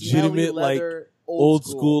 found a smelly legitimate like leather, old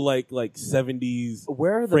school like 70s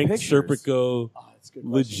Where are the Frank pictures? Serpico. Oh, that's a good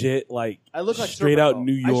question. Legit like I look like straight Serpico. out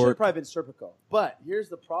New I should have York. probably been Serpico. But here's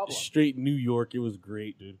the problem. Straight New York. It was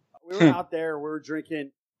great, dude. We were out there. We were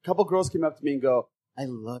drinking. A couple girls came up to me and go, I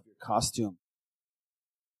love your costume.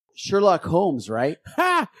 Sherlock Holmes, right?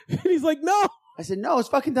 Ha! And he's like, no. I said, no, it's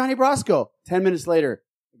fucking Donnie Brasco. 10 minutes later,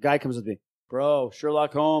 the guy comes with me. Bro,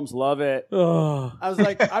 Sherlock Holmes, love it. Oh. I was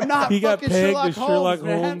like, I'm not He got fucking pegged Sherlock to Sherlock Holmes,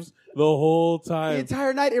 man. Holmes the whole The time.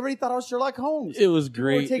 entire night, everybody thought I was Sherlock Holmes. It was People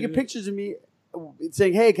were great. taking pictures of me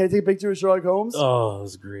saying, hey, can I take a picture of Sherlock Holmes? Oh, it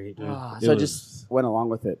was great. Dude. So I just went along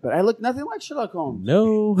with it. But I look nothing like Sherlock Holmes.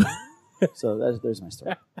 No. So there's my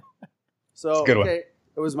story. So, Good one. okay,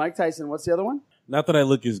 it was Mike Tyson. What's the other one? Not that I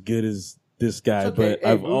look as good as this guy, It's okay. but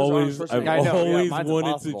Hey, I've Boo's always, on I've first name. I know, yeah, always mine's wanted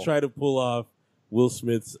impossible. to try to pull off Will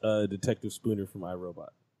Smith's Detective Spooner from iRobot.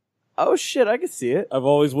 Oh shit, I can see it. I've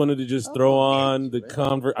always wanted to just throw on the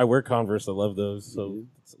Converse. I wear Converse. I love those, so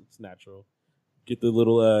it's natural. Get the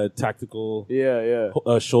little tactical,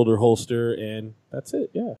 shoulder holster, and that's it.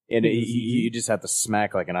 Yeah, And you just have to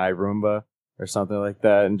smack like an iRoomba or something like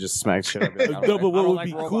that, and just smack shit up. No, but what would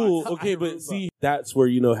be cool? Okay, but see, that's where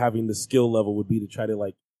having the skill level would be to try to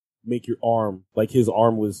like make your arm like his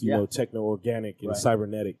arm was techno organic and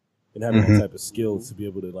cybernetic, and having that type of skills to be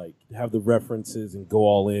able to like have the references and go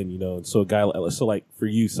all in, And so a guy like for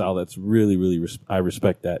you, Sal, that's really I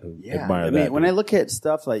respect that and admire that. When I look at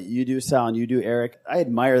stuff like you do, Sal, and you do, Eric, I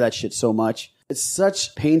admire that shit so much. It's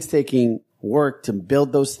such painstaking work to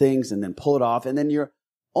build those things and then pull it off, and then you're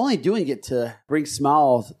only doing it to bring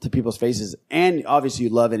smiles to people's faces, and obviously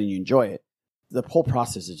you love it and you enjoy it. The whole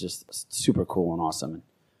process is just super cool and awesome. And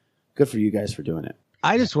good for you guys for doing it.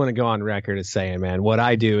 I just want to go on record as saying, man, what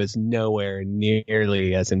I do is nowhere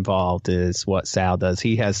nearly as involved as what Sal does.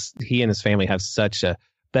 He and his family have such a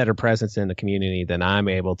better presence in the community than I'm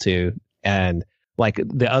able to. And like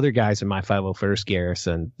the other guys in my 501st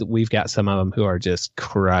Garrison, we've got some of them who are just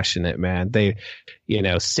crushing it, man. They,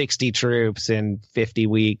 60 troops in 50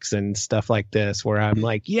 weeks and stuff like this, where I'm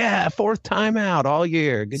like, yeah, 4th time out all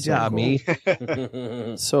year. Good job, cool.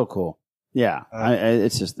 me. So cool. Yeah.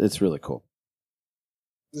 It's really cool.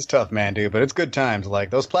 It's tough, man, dude, but it's good times. Like,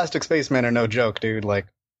 those plastic spacemen are no joke, dude. Like,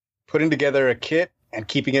 putting together a kit and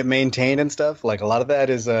keeping it maintained and stuff, like, a lot of that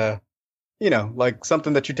is, like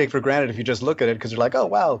something that you take for granted if you just look at it, because you're like, oh,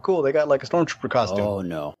 wow, cool, they got, like, a stormtrooper costume. Oh,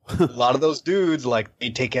 no. A lot of those dudes, like,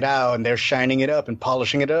 they take it out and they're shining it up and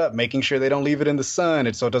polishing it up, making sure they don't leave it in the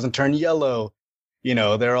sun so it doesn't turn yellow.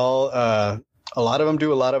 They're all, a lot of them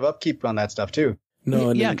do a lot of upkeep on that stuff, too.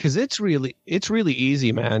 No, yeah, because it's really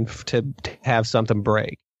easy, man, to have something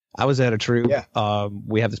break. I was at a troop. Yeah.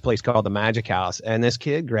 We have this place called the Magic House, and this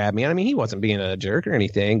kid grabbed me. I mean, he wasn't being a jerk or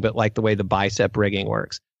anything, but like the way the bicep rigging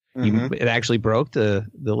works, it actually broke the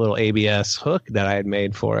little ABS hook that I had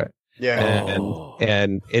made for it. Yeah,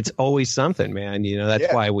 and it's always something, man.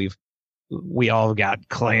 That's why we all got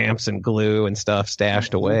clamps and glue and stuff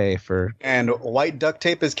stashed away for. And white duct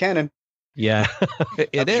tape is canon. Yeah,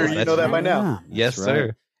 I'm sure you know that by now. Yes, right.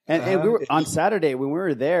 sir. And we were on Saturday when we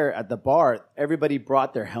were there at the bar. Everybody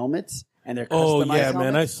brought their helmets and their customized helmets.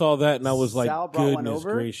 Man, I saw that and I was like, Sal brought one goodness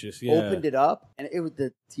over, gracious, yeah. opened it up, and it was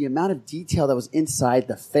the amount of detail that was inside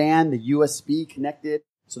the fan, the USB connected,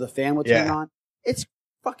 so the fan would turn on. It's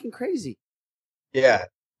fucking crazy. Yeah.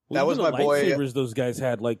 Well, that was my boy. Lightsabers those guys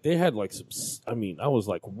had, they had some. I mean, I was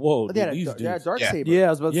like, whoa, They had these a dudes. dark saber. Yeah, I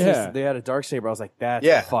was about to say they had a dark saber. I was like,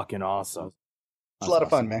 that's fucking awesome. It's a lot of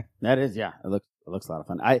fun, man. That is, yeah. It looks a lot of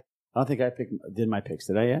fun. I don't think I did my picks.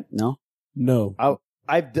 Did I yet? No.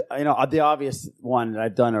 I've the obvious one that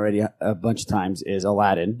I've done already a bunch of times is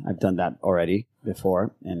Aladdin. I've done that already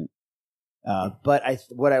before, and but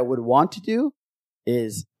what I would want to do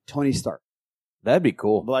is Tony Stark. That'd be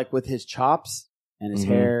cool. Like with his chops and his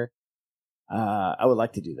hair. I would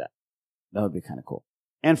like to do that. That would be kind of cool.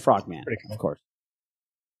 And Frogman, of course,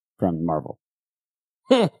 from Marvel.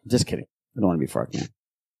 Just kidding. I don't want to be Frogman.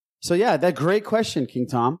 So yeah, that great question, King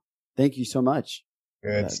Tom. Thank you so much.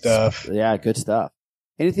 Good stuff. Yeah, good stuff.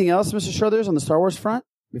 Anything else, Mr. Schrothers, on the Star Wars front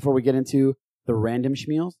before we get into the random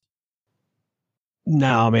schmeals?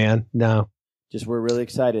 No, man. No. Just we're really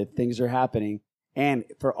excited. Things are happening. And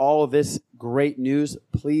for all of this great news,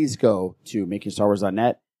 please go to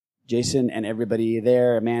makingstarwars.net. Jason and everybody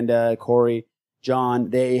there, Amanda, Corey, John,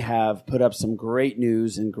 they have put up some great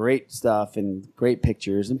news and great stuff and great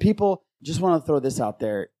pictures. And people, just want to throw this out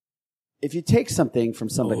there. If you take something from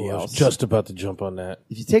somebody I was else. just about to jump on that.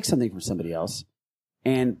 If you take something from somebody else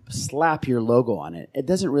and slap your logo on it, it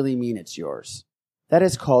doesn't really mean it's yours. That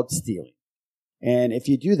is called stealing. And if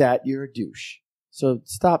you do that, you're a douche. So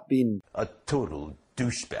stop being a total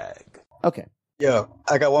douchebag. Okay. Yo,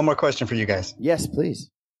 I got one more question for you guys. Yes,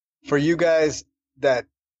 please. For you guys that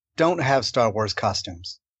don't have Star Wars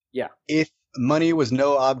costumes. Yeah. If money was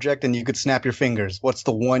no object and you could snap your fingers, what's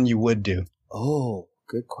the one you would do? Oh,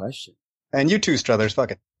 good question. And you too, Struthers.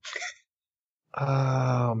 Fuck it.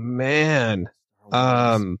 Oh man.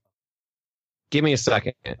 Give me a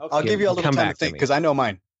second. I'll give you a little time to think because I know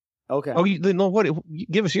mine. Okay. Oh, you know what?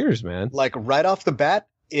 Give us yours, man. Like right off the bat,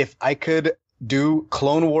 if I could do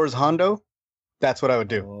Clone Wars Hondo, that's what I would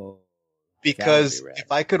do. Because if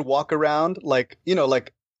I could walk around like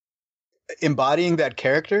embodying that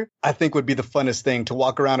character, I think would be the funnest thing to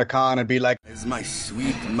walk around a con and be like, as my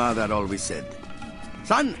sweet mother always said,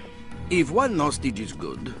 son, if one hostage is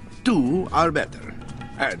good, two are better.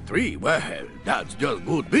 And three, well, that's just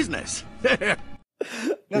good business.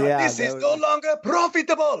 This is no longer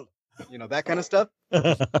profitable. You know, that kind of stuff.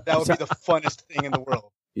 That would be the funnest thing in the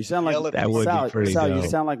world. You sound like that would be pretty Sal, dope. you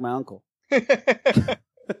sound like my uncle.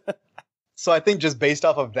 So I think just based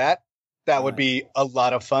off of that would be a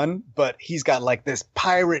lot of fun. But he's got like this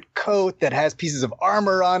pirate coat that has pieces of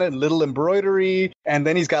armor on it, little embroidery. And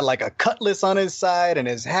then he's got like a cutlass on his side and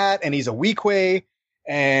his hat. And he's a Weequay.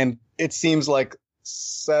 And it seems like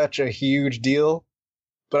such a huge deal.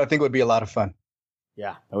 But I think it would be a lot of fun.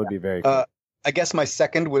 Yeah, that would be very cool. I guess my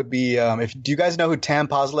second would be, do you guys know who Tam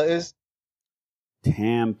Posla is?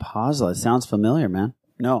 Tam Posla. It sounds familiar, man.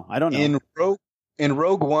 No, I don't know. In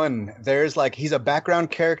Rogue One, there's like, he's a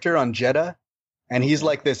background character on Jeddah, and he's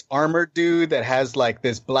like this armored dude that has like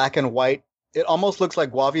this black and white. It almost looks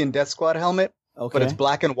like Guavian Death Squad helmet, but it's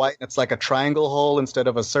black and white, and it's like a triangle hole instead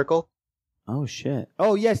of a circle. Oh, shit.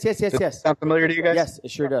 Oh, yes. Does that sound familiar to you guys? Yes,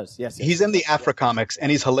 it sure does. Yes. He's in the Afra comics,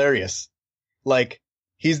 and he's hilarious. Like,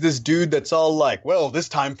 he's this dude that's all like, well, this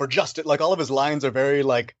time for justice. Like, all of his lines are very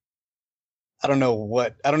like, I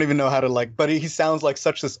don't even know how to like, but he sounds like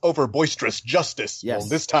such this over boisterous justice. Yes. Well,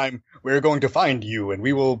 this time we're going to find you and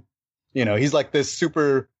we will, he's like this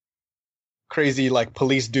super crazy like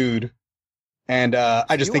police dude. And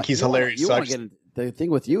I just think he's hilarious. The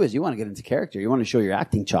thing with you is you want to get into character. You want to show your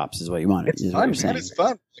acting chops is what you want. It's fun, man. It's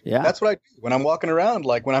fun. Yeah. That's what I do. When I'm walking around,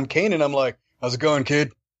 like when I'm Kanan, I'm like, how's it going,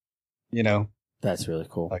 kid? That's really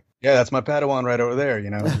cool. Like, yeah, that's my Padawan right over there,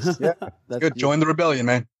 Yeah, that's good. Join the rebellion,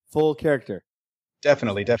 man. Full character.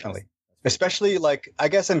 Definitely. Especially like, I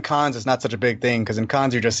guess in cons it's not such a big thing because in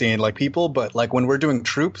cons you're just seeing like people, but like when we're doing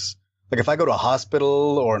troops, like if I go to a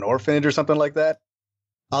hospital or an orphanage or something like that,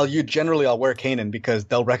 I'll wear Kanan because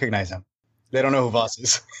they'll recognize him. They don't know who Voss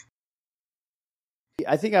is.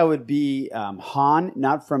 I think I would be Han,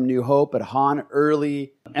 not from New Hope, but Han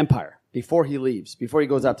early Empire before he leaves, before he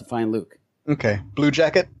goes out to find Luke. Okay, blue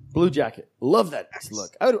jacket. Love that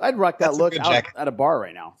look. I'd rock that look out at a bar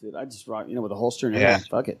right now, dude. I'd just rock, with a holster and everything.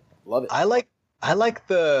 Fuck it, love it. I like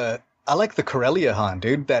the Corellia Han,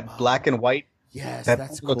 dude. That black and white. Yes, that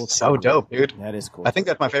that's looks cool. so dope, dude. That is cool. I think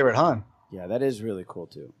that's my favorite Han. Yeah, that is really cool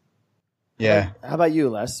too. Yeah. How about you,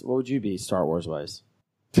 Les? What would you be Star Wars wise?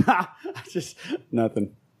 Just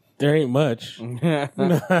nothing. There ain't much. I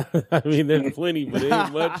mean, there's plenty, but it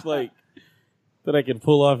ain't much like that I can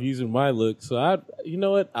pull off using my look. So you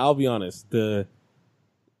know what? I'll be honest. The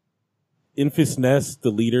Infus Ness, the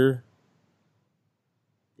leader.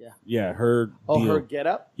 Yeah, her. Oh, her get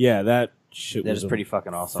up. Yeah, that shit was pretty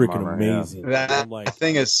fucking awesome. Freaking amazing. Yeah. That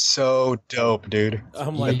thing is so dope, dude.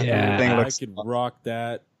 I'm like, I could rock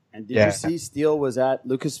that. And did you see Steele was at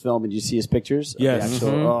Lucasfilm? And did you see his pictures? Yes.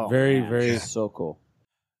 Very, very so cool.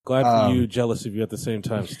 Glad for you, jealous of you at the same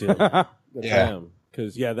time, Steele.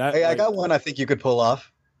 Because that. Hey, I got one I think you could pull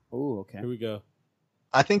off. Oh, okay. Here we go.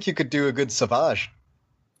 I think you could do a good Savage.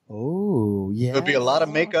 Oh, yeah. It would be a lot of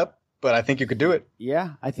makeup, but I think you could do it.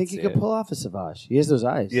 Yeah, I think you could pull off a Savage. He has those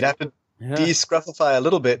eyes. You'd have to de-scruffify a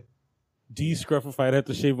little bit. De-scruffify? I'd have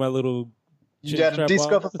to shave my little... You got to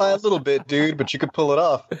de-scruffify a little bit, dude, but you could pull it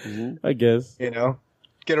off. I guess.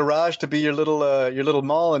 Get a Raj to be your little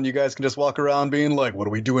mall, and you guys can just walk around being like, "What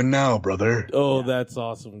are we doing now, brother?" Oh, that's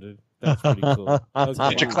awesome, dude. That's pretty cool. Okay.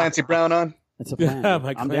 Get your Clancy Brown on. That's a plan. Yeah,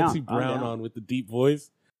 my Clancy Brown on with the deep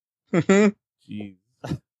voice. Jeez.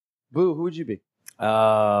 Boo, who would you be?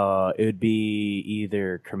 It would be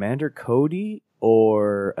either Commander Cody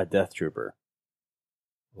or a Death Trooper.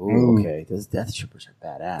 Ooh, okay, those Death Troopers are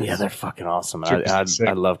badass. Yeah, they're fucking awesome.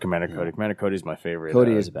 I love Commander Cody. Yeah. Commander Cody's my favorite.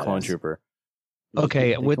 Cody is a badass. Clone Trooper.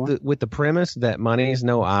 Okay, with the premise that money is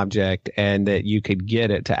no object and that you could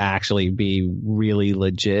get it to actually be really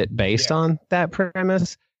legit based on that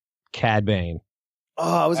premise, Cad Bane.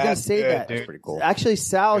 Oh, I was going to say that. That's pretty cool. Actually,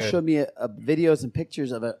 Sal showed me videos and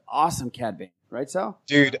pictures of an awesome Cad Bane. Right, Sal?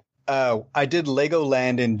 Dude, I did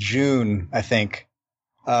Legoland in June, I think,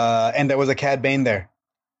 and there was a Cad Bane there.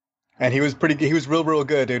 And he was real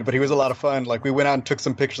good, dude, but he was a lot of fun. Like, we went out and took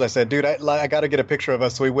some pictures. I said, dude, I got to get a picture of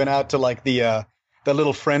us. So we went out to, like, the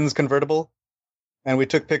little Friends convertible. And we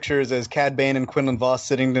took pictures as Cad Bane and Quinlan Voss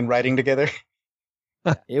sitting and writing together.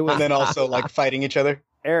 It was, and then also like fighting each other.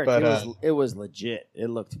 Eric, But, it was legit. It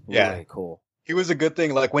looked really cool. He was a good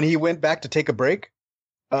thing. Like when he went back to take a break,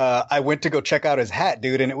 I went to go check out his hat,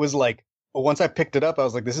 dude. And it was like, once I picked it up, I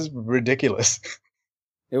was like, this is ridiculous.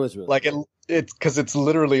 It was really like it's because it's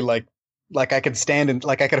literally like I could stand and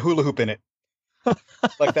like I could hula hoop in it.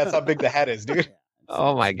 Like that's how big the hat is, dude.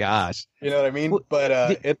 Oh my gosh. You know what I mean?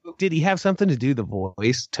 But did he have something to do the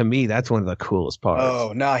voice? To me, that's one of the coolest parts.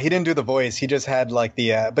 Oh no, he didn't do the voice. He just had like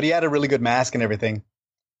but he had a really good mask and everything.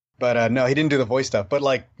 But no, he didn't do the voice stuff. But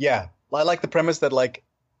like, yeah, I like the premise that like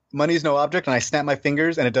money's no object, and I snap my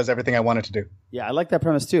fingers and it does everything I want it to do. Yeah, I like that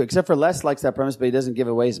premise too. Except for Les likes that premise, but he doesn't give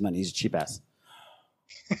away his money. He's a cheap ass.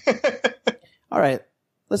 All right,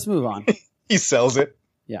 let's move on. He sells it.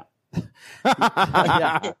 Yeah.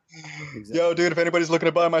 Yeah. Yo, dude, if anybody's looking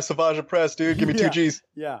to buy my Savage Press, dude, give me 2 G's.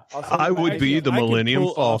 Yeah. I would be the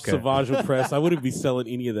Millennium Falcon. Savage Press. I wouldn't be selling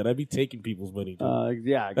any of that. I'd be taking people's money.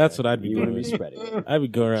 Yeah. That's what I'd be doing. You wouldn't be spreading. I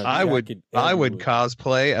would go around. I would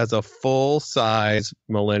cosplay as a full-size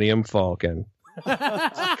Millennium Falcon.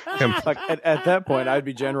 At that point, I'd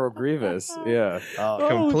be General Grievous. Yeah.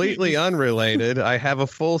 Completely unrelated. I have a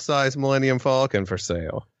full-size Millennium Falcon for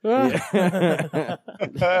sale. That's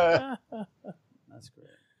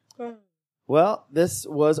great. Well, this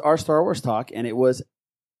was our Star Wars talk, and it was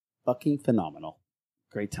fucking phenomenal.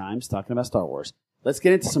 Great times talking about Star Wars. Let's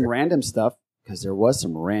get into some random stuff, because there was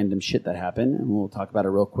some random shit that happened, and we'll talk about it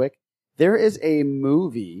real quick. There is a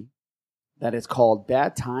movie that is called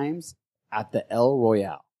Bad Times at the El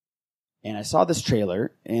Royale. And I saw this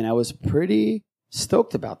trailer, and I was pretty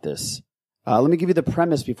stoked about this. Let me give you the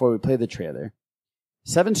premise before we play the trailer.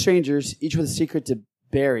 7 strangers, each with a secret to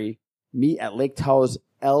bury, meet at Lake Tahoe's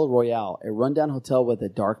El Royale, a rundown hotel with a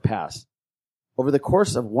dark past. Over the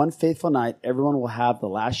course of one faithful night, everyone will have the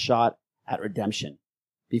last shot at redemption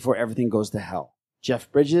before everything goes to hell. Jeff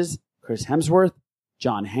Bridges, Chris Hemsworth,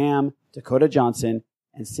 John Hamm, Dakota Johnson,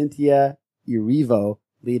 and Cynthia Erivo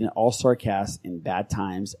lead an all-star cast in Bad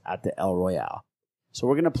Times at the El Royale. So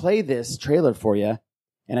we're going to play this trailer for you,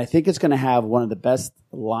 and I think it's going to have one of the best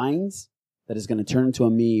lines that is going to turn into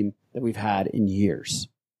a meme that we've had in years.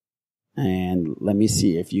 And let me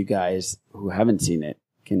see if you guys who haven't seen it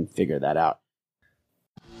can figure that out.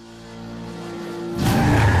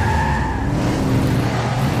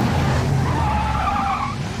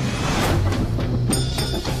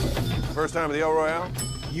 First time at the El Royale?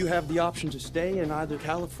 You have the option to stay in either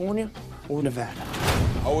California or Nevada.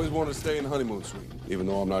 I always wanted to stay in the honeymoon suite, even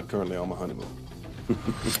though I'm not currently on my honeymoon.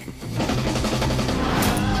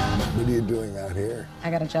 What are you doing out here?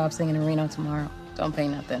 I got a job singing in Reno tomorrow. Don't pay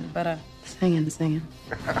nothing, but singing.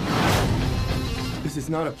 This is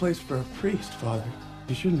not a place for a priest, Father.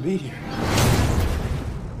 You shouldn't be here.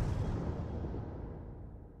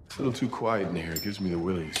 It's a little too quiet in here. It gives me the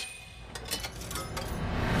willies.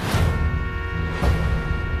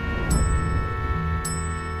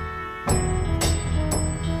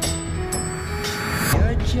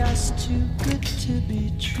 You're just too good to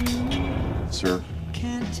be true. Sir,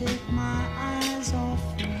 Can't take my eyes off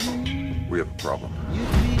of you. we have a problem. You'd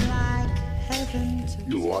be like heaven to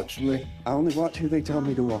You watching me? I only watch who they tell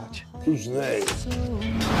me to watch. Who's they?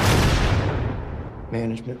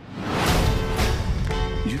 Management.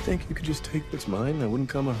 You think you could just take what's mine? I wouldn't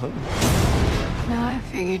come a hunting. No, I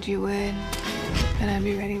figured you would. And I'd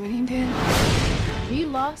be ready when you did. Are you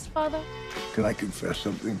lost, Father? Can I confess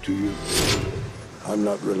something to you? I'm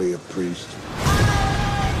not really a priest.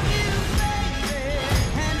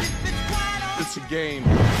 It's a game.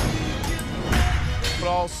 It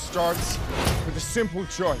all starts with a simple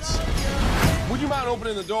choice. Would you mind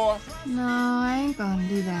opening the door? No, I ain't gonna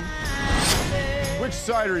do that. Which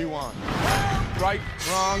side are you on? Right,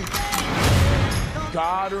 wrong,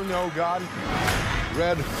 God or no God?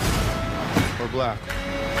 Red or black?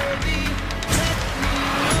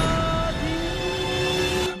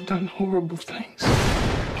 I've done horrible things.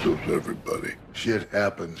 So's everybody. Shit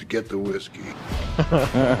happens. Get the whiskey.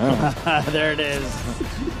 There it is.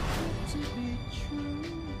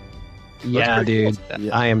 Yeah, dude.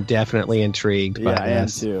 Yeah. I am definitely intrigued by Yeah, I am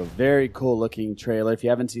this. too. Very cool looking trailer. If you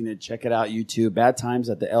haven't seen it, check it out. YouTube. Bad Times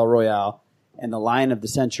at the El Royale and the line of the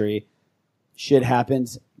century. Shit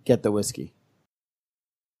happens. Get the whiskey.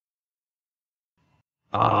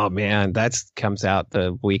 Oh man, that comes out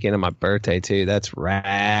the weekend of my birthday too. That's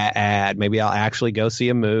rad. Maybe I'll actually go see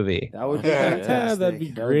a movie. That would be fantastic. Yeah, that'd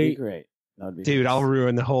be That would be great. great. That would be Dude, great. I'll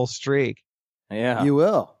ruin the whole streak. Yeah. You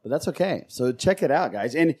will, but that's okay. So check it out,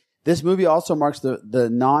 guys. And this movie also marks the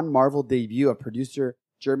non-Marvel debut of producer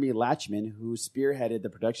Jeremy Lachman, who spearheaded the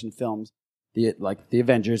production films the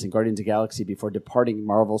Avengers and Guardians of the Galaxy before departing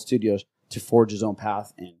Marvel Studios to forge his own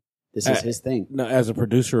path, and this is his thing. No, as a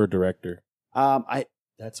producer or director.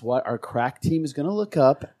 That's what our crack team is going to look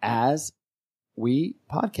up as we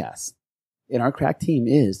podcast. And our crack team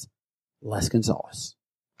is Les Gonzalez.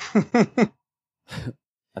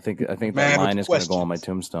 I think that line is going to go on my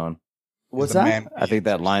tombstone. What's that? I think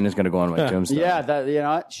that line is going to go on my tombstone. Yeah, that, you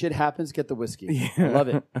know what? Shit happens, get the whiskey. Yeah. I love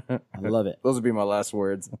it. I love it. Those would be my last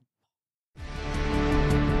words.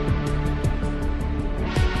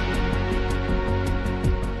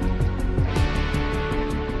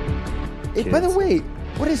 Hey, by the way,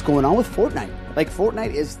 what is going on with Fortnite? Like,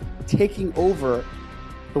 Fortnite is taking over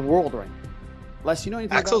the world right now. Les, you know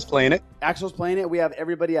anything Axel's about playing it. Axel's playing it. We have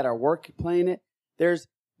everybody at our work playing it. There's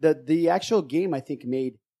the actual game, I think,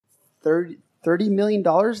 made $30 million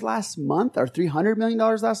last month or $300 million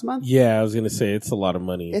last month. Yeah, I was going to say it's a lot of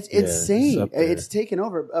money. It's Yeah, insane. up there. It's taken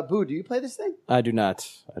over. Boo, do you play this thing? I do not.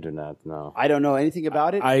 No. I don't know anything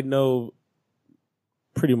about it. I know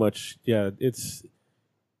pretty much. Yeah, it's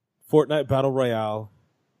Fortnite Battle Royale.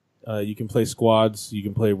 You can play squads. You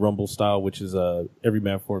can play Rumble style, which is every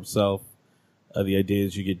man for himself. The idea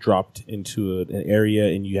is you get dropped into an area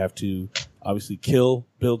and you have to obviously kill,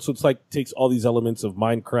 build. So it's like takes all these elements of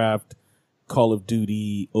Minecraft, Call of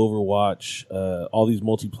Duty, Overwatch, all these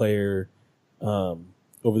multiplayer,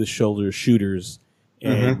 over the shoulder shooters,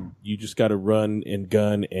 and you just got to run and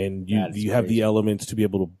gun, and you have the elements to be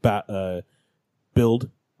able to build.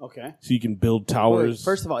 Okay. So you can build towers. Wait,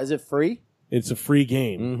 first of all, is it free? It's a free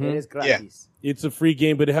game. It is gratis. It's a free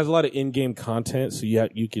game, but it has a lot of in-game content. So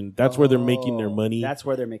you can. That's where they're making their money. That's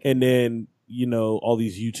where they're making. And then all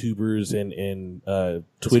these YouTubers and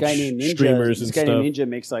Twitch This guy named Ninja, streamers and this guy stuff. named Ninja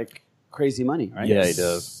makes like crazy money, right? Yeah, he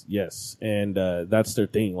does. Yes, and that's their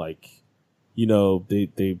thing. Like,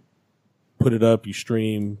 they put it up, you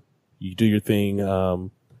stream, you do your thing.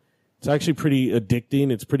 It's actually pretty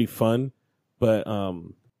addicting. It's pretty fun, but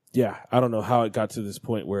yeah, I don't know how it got to this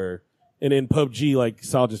point where. And in PUBG, like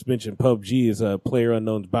Sal just mentioned, PUBG is a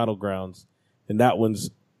PlayerUnknown's Battlegrounds, and that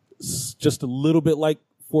one's just a little bit like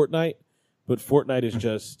Fortnite, but Fortnite is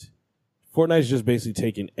just basically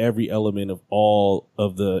taking every element of all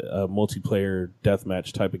of the multiplayer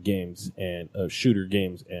deathmatch type of games and shooter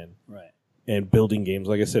games and building games.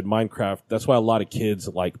 Like I said, Minecraft. That's why a lot of kids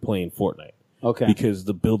like playing Fortnite. Okay, because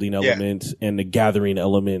the building elements and the gathering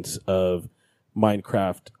elements of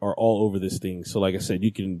Minecraft are all over this thing. So like I said,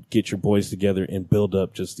 you can get your boys together and build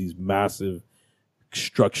up just these massive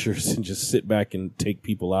structures and just sit back and take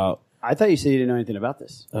people out. I thought you said you didn't know anything about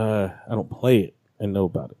this. I don't play it. I know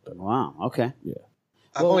about it though. Wow. Okay. Yeah.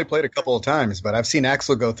 I've only played a couple of times, but I've seen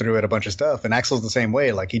Axel go through it a bunch of stuff, and Axel's the same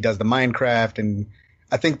way. Like he does the Minecraft, and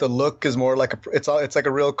I think the look is more like it's like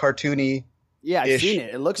a real cartoony. Yeah, I've seen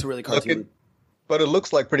it. It looks really cartoony, but it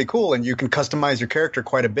looks like pretty cool, and you can customize your character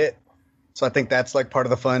quite a bit. So I think that's like part of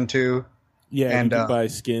the fun too. Yeah, and you can buy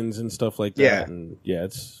skins and stuff like that. Yeah. And yeah,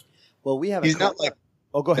 it's well, we have. He's not like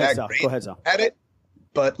go ahead, that Sal. great Go ahead, Sal. at it,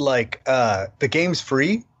 but like the game's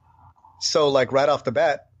free, so like right off the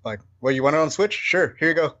bat, like, well, you want it on Switch? Sure, here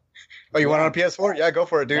you go. Oh, you want it on PS4? Yeah, go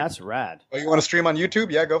for it, dude. That's rad. Oh, you want to stream on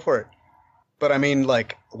YouTube? Yeah, go for it. But I mean,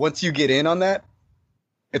 like, once you get in on that,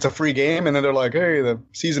 it's a free game, and then they're like, hey, the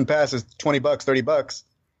season pass is $20, $30.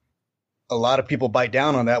 A lot of people bite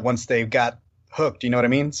down on that once they've got hooked. You know what I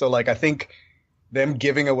mean? So like, I think them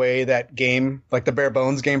giving away that game, like the bare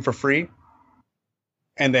bones game for free,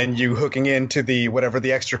 and then you hooking into the whatever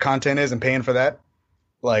the extra content is and paying for that,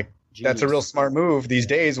 like that's a real smart move these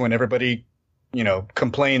days when everybody,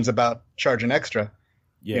 complains about charging extra.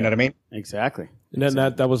 Yeah. You know what I mean? Exactly. And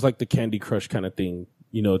then that was like the Candy Crush kind of thing.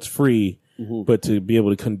 It's free, but to be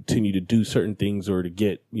able to continue to do certain things or to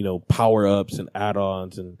get, power ups and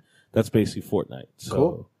add-ons, and that's basically Fortnite. So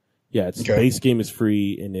Cool. yeah, its base game is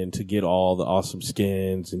free, and then to get all the awesome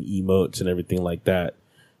skins and emotes and everything like that.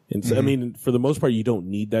 And so, I mean, for the most part, you don't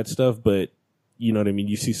need that stuff, but you know what I mean?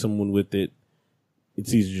 You see someone with it,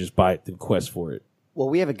 it's easier to just buy it than quest for it. Well,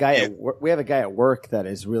 we have a guy at work that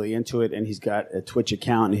is really into it, and he's got a Twitch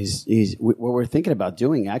account. And what we're thinking about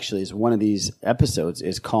doing actually is one of these episodes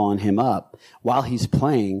is calling him up while he's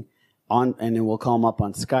playing and then we'll call him up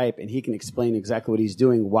on Skype, and he can explain exactly what he's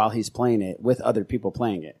doing while he's playing it with other people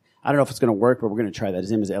playing it. I don't know if it's going to work, but we're going to try that.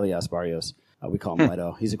 His name is Elias Barrios. We call him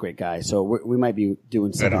Leto. He's a great guy, so we might be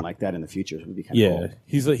doing something like that in the future. It would be kind of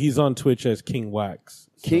cool. He's on Twitch as King Wax.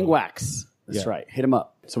 So. King Wax. That's right. Hit him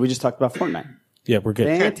up. So we just talked about Fortnite. Yeah, we're good.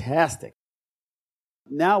 Fantastic.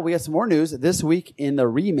 Now we got some more news. This week in the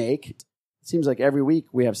remake, it seems like every week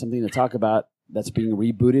we have something to talk about that's being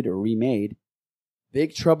rebooted or remade.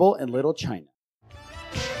 Big Trouble in Little China.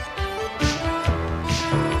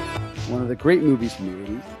 one of the great movies from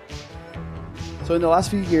the 80s. So in the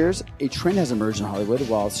last few years, a trend has emerged in Hollywood.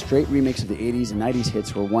 While straight remakes of the 80s and 90s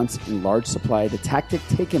hits were once in large supply, the tactic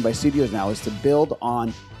taken by studios now is to build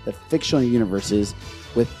on the fictional universes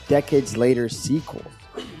with decades later sequels.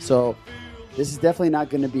 So this is definitely not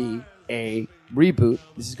going to be a reboot.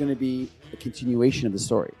 This is going to be a continuation of the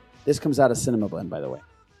story. This comes out of Cinema Blend, by the way.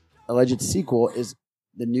 Alleged sequel is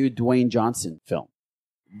the new Dwayne Johnson film.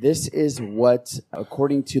 This is what,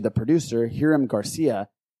 according to the producer, Hiram Garcia,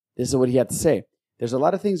 this is what he had to say. There's a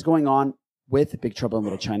lot of things going on with Big Trouble in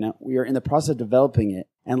Little China. We are in the process of developing it.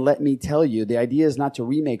 And let me tell you, the idea is not to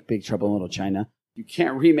remake Big Trouble in Little China. You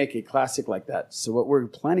can't remake a classic like that. So what we're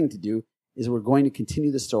planning to do is we're going to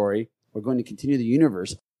continue the story. We're going to continue the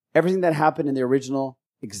universe. Everything that happened in the original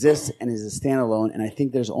exists and is a standalone. And I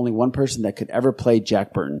think there's only one person that could ever play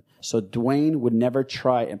Jack Burton. So Dwayne would never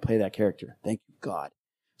try and play that character. Thank you, God.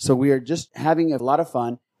 So we are just having a lot of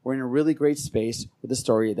fun. We're in a really great space with the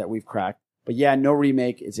story that we've cracked. But yeah, no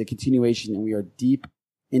remake. It's a continuation, and we are deep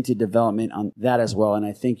into development on that as well. And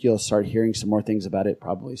I think you'll start hearing some more things about it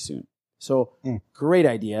probably soon. So great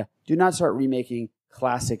idea. Do not start remaking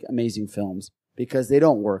classic, amazing films because they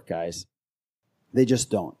don't work, guys. They just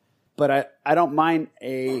don't. But I don't mind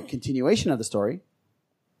a continuation of the story.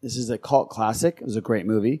 This is a cult classic. It was a great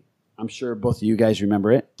movie. I'm sure both of you guys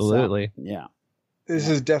remember it. Absolutely. So, yeah. This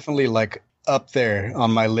is definitely like up there on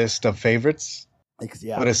my list of favorites.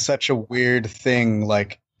 Yeah. But it's such a weird thing.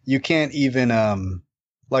 Like you can't even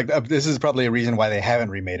this is probably a reason why they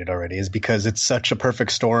haven't remade it already, is because it's such a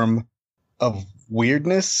perfect storm of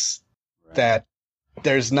weirdness that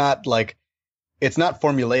there's not like, it's not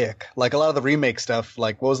formulaic. Like a lot of the remake stuff,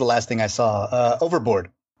 like what was the last thing I saw? Overboard.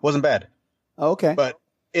 Wasn't bad. Oh, okay. But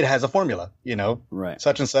it has a formula, you know? Right.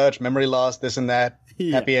 Such and such, memory loss, this and that,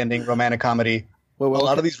 happy ending, romantic comedy. A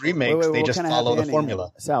lot of these remakes, they just follow the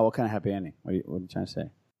formula. Sal, what kind of happy ending? What are you trying to say?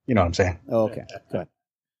 You know what I'm saying? Oh, okay. Good.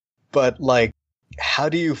 But like, how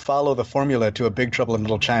do you follow the formula to a Big Trouble in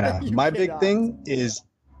Little China? My big thing is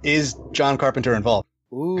John Carpenter involved?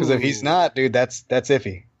 Because if he's not, dude, that's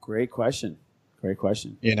iffy. Great question. Great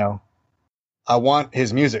question. You know, I want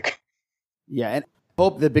his music. Yeah, and I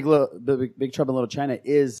hope the Big Trouble in Little China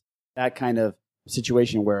is that kind of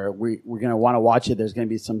situation where we're going to want to watch it. There's going to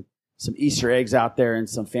be some Easter eggs out there and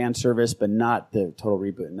some fan service, but not the total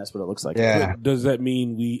reboot. And that's what it looks like. Yeah. Does that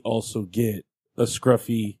mean we also get a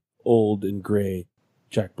scruffy, old, and gray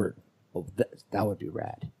Jack Burton? Oh, that would be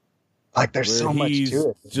rad. Like, there's so much to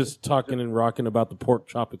it. Just talking and rocking about the Pork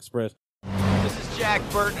Chop Express. This is Jack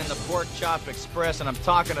Burton in the Pork Chop Express, and I'm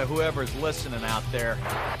talking to whoever's listening out there.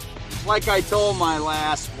 Like I told my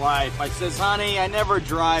last wife, I says, honey, I never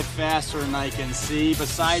drive faster than I can see.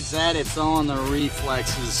 Besides that, it's all in the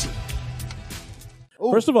reflexes.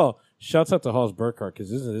 First of all, shouts out to Haas Burkhardt,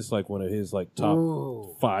 because isn't this like one of his like top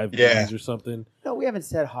 5 guys or something? No, we haven't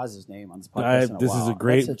said Haas's name on this podcast in a This while. is a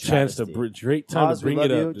great That's chance to great time Haas, to bring we it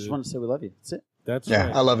love up. you. Dude. Just want to say we love you. That's it. That's Yeah,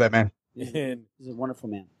 right. I love that man. And he's a wonderful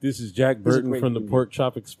man. this is Jack He's a Burton great from the human Pork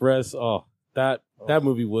Chop Express. Oh, that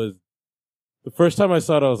movie was, the first time I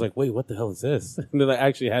saw it, I was like, wait, what the hell is this? And then I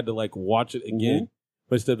actually had to like watch it again.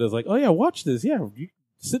 My stepdad was like, oh yeah, watch this. Yeah, you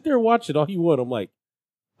sit there and watch it all you want. I'm like,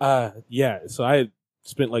 yeah. So I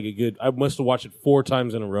spent like I must have watched it 4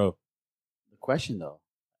 times in a row. The question though.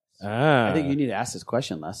 I think you need to ask this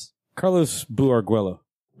question, Les. Carlos Arguello.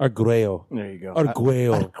 There you go.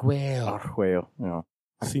 Arguello. Yeah.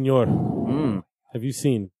 Senor, have you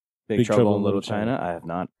seen Big Trouble in Little China? I have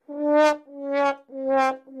not.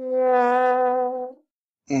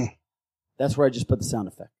 That's where I just put the sound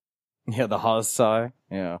effect. Yeah, the Haas sigh.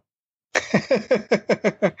 Yeah.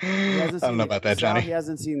 I don't know about that, Johnny. He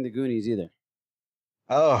hasn't seen the Goonies either.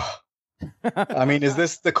 Oh. I mean, is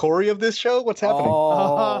this the Corey of this show? What's happening?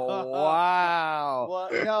 Oh, wow.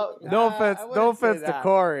 Well, no offense to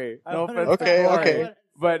Corey. No offense to Corey. Okay.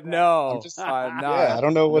 But no, I'm just- I'm not. Yeah, I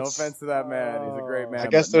don't know what's- No offense to that man. He's a great man. I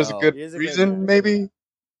guess but there's no. a good He is a reason, great man. maybe.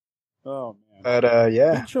 Oh man. But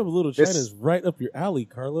yeah. Big Trouble in Little China is right up your alley,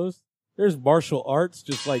 Carlos. There's martial arts,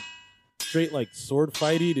 just like straight like sword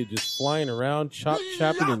fighting and just flying around,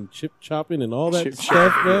 chopping and chip chopping and all that Chip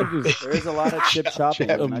stuff, man. Just There is a lot of chip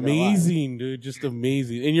chopping. I'm not gonna lie. amazing, dude. Just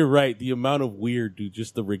amazing. And you're right. The amount of weird, dude.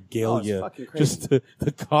 Just the regalia. fucking crazy. Just the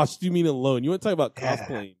costuming alone. You want to talk about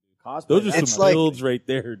cosplaying? Cosplay, Those are It's some like- builds right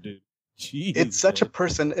there, dude. Jeez, It's such a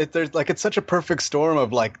person. It's such a perfect storm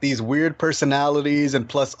of like these weird personalities and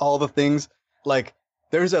plus all the things. Like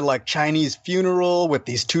there's a like Chinese funeral with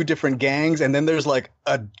these 2 different gangs, and then there's like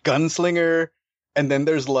a gunslinger, and then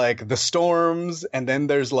there's like the Storms, and then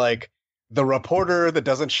there's like the reporter that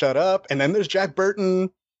doesn't shut up, and then there's Jack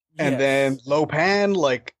Burton, and Yes. then Lopan.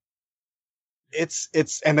 Like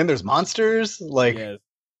it's and then there's monsters like,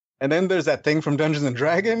 and then there's that thing from Dungeons and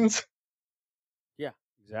Dragons. Yeah,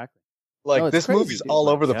 exactly. Like No, it's this crazy, movie's dude. all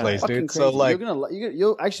over the Yeah, place, fucking dude. So crazy. like,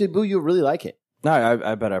 you'll actually, Boo, you'll really like it. No,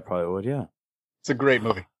 I bet I probably would. Yeah, it's a great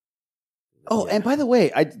movie. Oh, and by the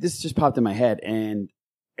way, this just popped in my head, and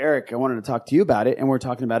Eric, I wanted to talk to you about it, and we're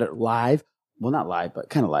talking about it live. Well, not live, but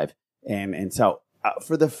kind of live. And so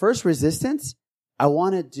for the first Resistance, I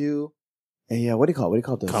want to do a what do you call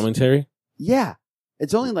it? Those? Commentary? Yeah,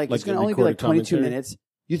 it's only like it's going to only be like 22 commentary? minutes.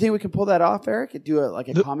 You think we can pull that off, Eric? And do a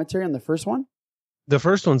commentary on the first one? The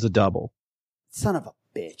first one's a double. Son of a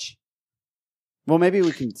bitch. Well, maybe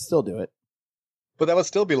we can still do it. But that would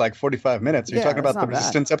still be like 45 minutes. Are you talking about the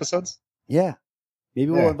Resistance episodes? Yeah.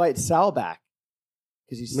 Maybe we'll invite Sal back.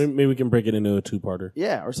 Maybe we can break it into a two-parter.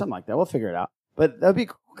 Yeah, or something like that. We'll figure it out. But that would be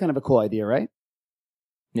kind of a cool idea, right?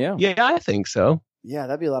 Yeah. Yeah, I think so. Yeah,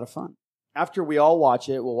 that'd be a lot of fun. After we all watch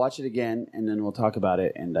it, we'll watch it again, and then we'll talk about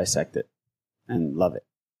it and dissect it and love it.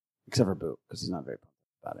 Except for Boo, because he's not very pumped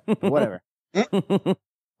about it. But whatever.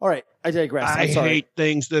 All right, I digress. I hate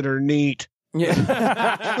things that are neat. Yeah.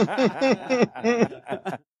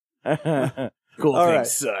 Cool All things right.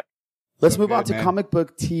 suck. Let's So move on good, to man. comic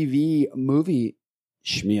book TV movie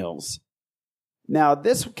schmeals. Now,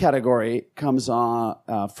 this category comes on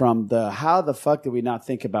from the how the fuck did we not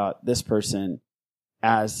think about this person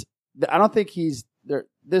as I don't think he's there.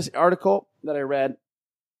 This article that I read,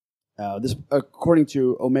 this according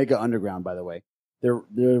to Omega Underground, by the way, there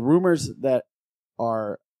are rumors that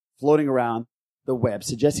are floating around the web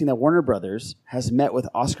suggesting that Warner Brothers has met with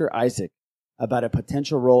Oscar Isaac about a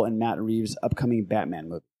potential role in Matt Reeves' upcoming Batman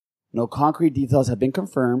movie. No concrete details have been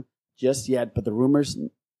confirmed just yet, but the rumors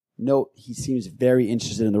note he seems very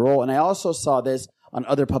interested in the role. And I also saw this on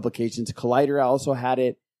other publications. Collider also had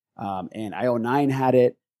it, and IO9 had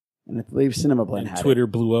it, and I believe Cinema Blend had Twitter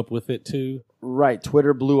it. blew up with it too. Right,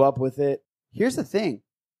 Twitter blew up with it. Here's the thing.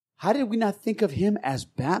 How did we not think of him as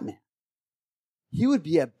Batman? He would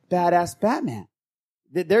be a badass Batman.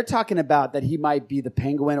 They're talking about that he might be the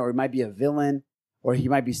Penguin, or he might be a villain, or he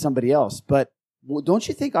might be somebody else. But don't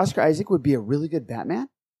you think Oscar Isaac would be a really good Batman?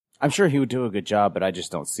 I'm sure he would do a good job, but I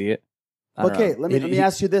just don't see it. I don't Okay, know. let me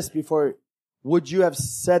ask you this before. Would you have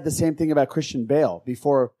said the same thing about Christian Bale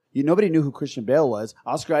before? Nobody knew who Christian Bale was.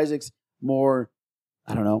 Oscar Isaac's more,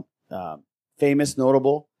 I don't know, famous,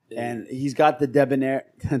 notable, and he's got the debonair.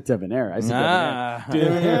 Debonair. I said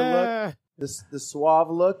debonair look. The suave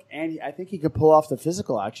look, and I think he could pull off the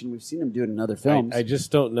physical action. We've seen him do it in other films. I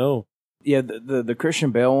just don't know. Yeah, the Christian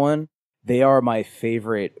Bale one, they are my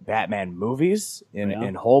favorite Batman movies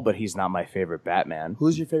in whole, but he's not my favorite Batman.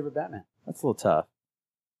 Who's your favorite Batman? That's a little tough.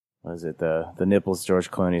 What is it? The nipples George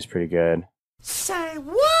Clooney's pretty good. Say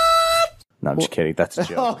what? No, I'm just kidding. That's a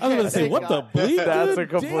joke. I was going to say, what the bleep? That's a dude?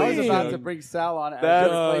 complete I was about Damn. to bring Sal on as That-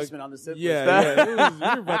 a replacement on the Sith Yeah, list.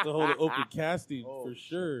 you're about to hold an open casting for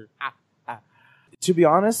sure. To be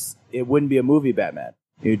honest, it wouldn't be a movie Batman.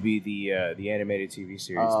 It would be the animated TV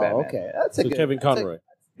series Oh, Batman. okay. That's a So good, Kevin that's a- Conroy.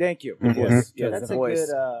 Thank you. Mhm. Yes, yes, That's the a voice.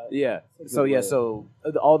 good, Yeah. that's a So good yeah, way. so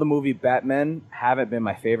all the movie Batman haven't been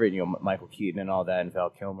my favorite. You know, Michael Keaton and all that, and Val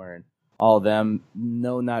Kilmer and all of them.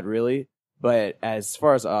 No, not really. But as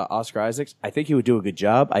far as Oscar Isaacs, I think he would do a good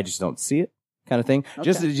job. I just don't see it, kind of thing. Okay.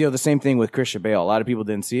 Just the same thing with Christian Bale. A lot of people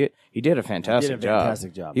didn't see it. He did a fantastic job.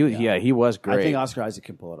 fantastic job. He was, Yeah. he was great. I think Oscar Isaac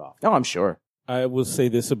can pull it off. Oh, I'm sure. I will say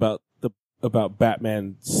this about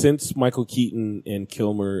Batman. Since Michael Keaton and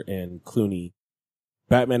Kilmer and Clooney,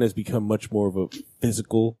 Batman has become much more of a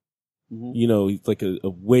physical, he's like a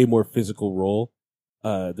way more physical role.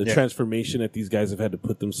 The transformation that these guys have had to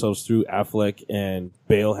put themselves through, Affleck and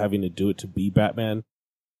Bale having to do it to be Batman.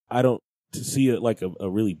 I don't to see it like a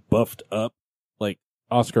really buffed up, like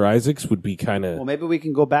Oscar Isaacs would be kind of. Well, maybe we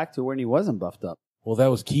can go back to when he wasn't buffed up. Well, that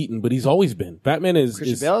was Keaton, but he's always been. Batman is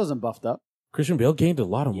Christian Bale isn't buffed up. Christian Bale gained a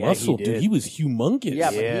lot of Yeah, muscle, he dude. did. He was humongous.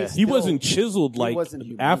 Yeah, but he's he still- wasn't chiseled he like wasn't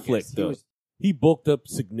humongous. Affleck, He though. was- He bulked up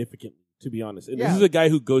significantly, to be honest. And Yeah, this is a guy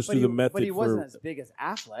who goes but through he- the method But he for. wasn't as big as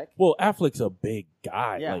Affleck. Well, Affleck's a big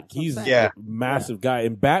guy. Yeah, like that's what I'm he's saying. a massive guy,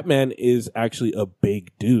 and Batman is actually a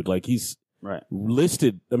big dude. Like he's Right.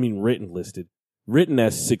 written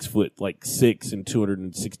as 6'6" and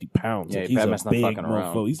 260 pounds. Yeah, Like he's Batman's a not big fucking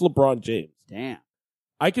around. mofo. He's LeBron James. Damn.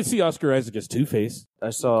 I could see Oscar Isaac as Two-Face.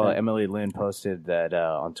 I saw Emily Lynn posted that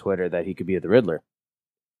on Twitter that he could be the Riddler.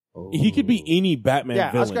 He could be any Batman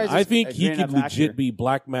Yeah, villain. Oscar Isaac's I think a he great could enough legit actor. be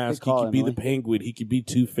Black Mask. He call, could be the Emily. Penguin. He could be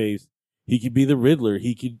Two-Face. He could be the Riddler.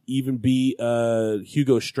 He could even be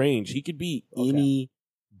Hugo Strange. He could be any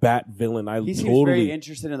Bat villain. He seems very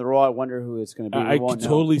interested in the role. I wonder who it's going to be. I could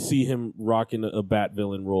totally see him rocking a Bat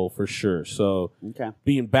villain role for sure. So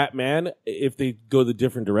being Batman, if they go the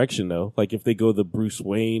different direction though, like if they go the Bruce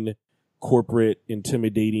Wayne, corporate,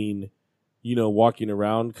 intimidating, walking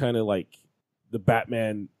around kind of like the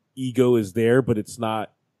Batman ego is there, but it's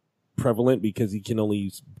not prevalent because he can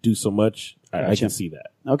only do so much. I can see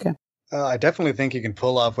that. Okay. I definitely think he can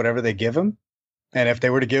pull off whatever they give him. And if they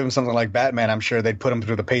were to give him something like Batman, I'm sure they'd put him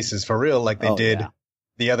through the paces for real, like they did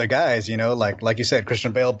the other guys, like you said,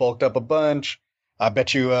 Christian Bale bulked up a bunch. I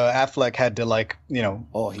bet you Affleck had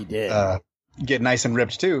to he did. Get nice and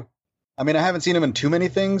ripped too. I mean, I haven't seen him in too many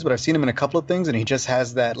things, but I've seen him in a couple of things, and he just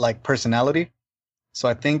has that like personality. So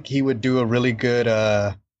I think he would do a really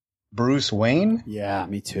good Bruce Wayne. Yeah,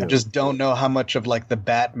 me too. I just don't know how much of like the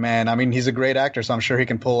Batman. I mean, he's a great actor, so I'm sure he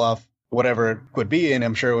can pull off whatever it would be, and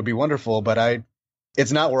I'm sure it would be wonderful. But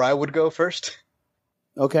it's not where I would go first.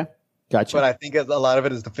 Okay, gotcha. But I think a lot of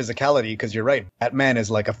it is the physicality, because you're right. Batman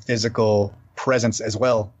is like a physical presence as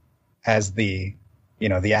well as the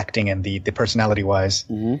acting and the personality wise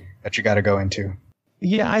that you got to go into.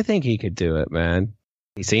 Yeah, I think he could do it, man.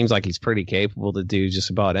 He seems like he's pretty capable to do just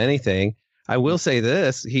about anything. I will say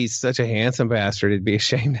this, he's such a handsome bastard, it'd be a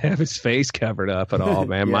shame to have his face covered up at all,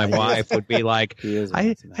 man. My wife would be like,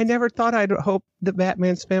 I never thought I'd hope that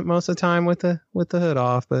Batman spent most of the time with the hood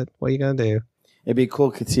off, but what are you going to do? It'd be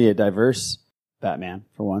cool to see a diverse Batman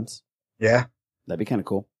for once. Yeah. That'd be kind of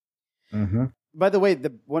cool. Mm-hmm. By the way,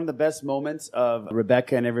 one of the best moments of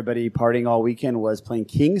Rebecca and everybody partying all weekend was playing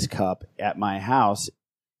King's Cup at my house.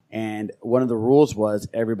 And one of the rules was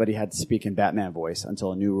everybody had to speak in Batman voice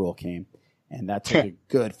until a new rule came. And that took a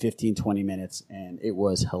good 15, 20 minutes, and it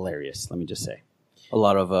was hilarious, let me just say. A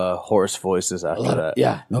lot of hoarse voices after that.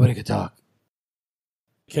 Yeah, nobody could talk.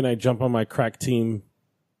 Can I jump on my crack team?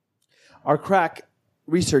 Our crack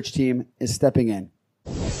research team is stepping in.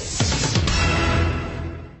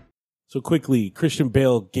 So quickly, Christian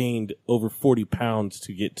Bale gained over 40 pounds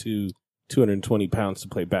to get to 220 pounds to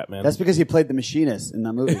play Batman. That's because he played the machinist in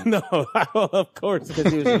that movie. No, of course.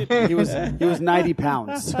 Because he was 90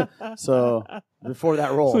 pounds. So before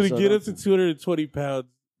that role. So to get up to 220 pounds,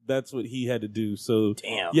 that's what he had to do. So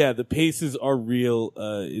yeah, the paces are real.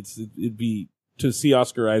 It'd be to see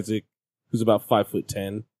Oscar Isaac, who's about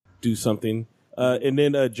 5'10", do something. And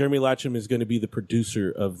then Jeremy Latcham is going to be the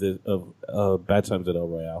producer of Bad Times at El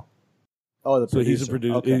Royale. Oh, the producer. So he's a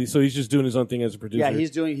producer. Okay. So he's just doing his own thing as a producer. Yeah,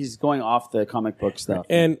 he's going off the comic book stuff.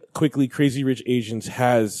 And quickly, Crazy Rich Asians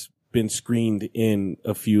has been screened in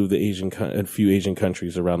a few Asian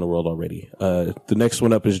countries around the world already. The next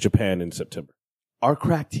one up is Japan in September. Our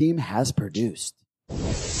crack team has produced.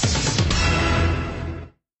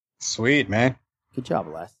 Sweet, man. Good job,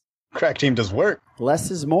 Les. Crack team does work. Less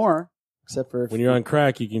is more, except for when you're on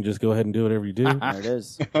crack, you can just go ahead and do whatever you do. There it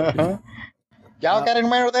is. Y'all got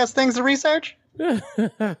anywhere with those things to research?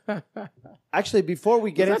 Actually, before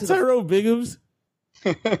we get into Tyrone Biggums,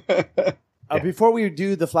 before we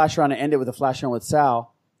do the flash round and end it with a flash round with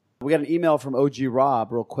Sal, we got an email from OG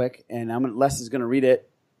Rob real quick, and Les is going to read it.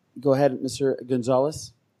 Go ahead, Mr.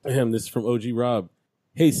 Gonzalez. This is from OG Rob.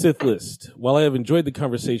 Hey, Sith List. While I have enjoyed the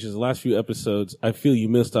conversations the last few episodes, I feel you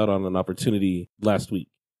missed out on an opportunity last week.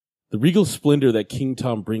 The regal splendor that King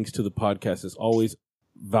Tom brings to the podcast is always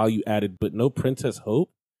value added, but no Princess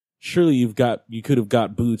Hope? Surely you could have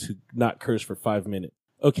got Boo to not curse for 5 minutes.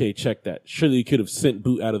 Okay, check that. Surely you could have sent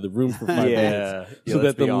Boo out of the room for 5 minutes so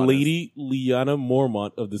that the Lady Lyanna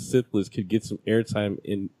Mormont of the Sith List could get some airtime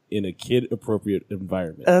in a kid-appropriate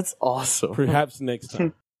environment. That's awesome. Perhaps next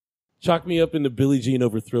time. Chalk me up into Billie Jean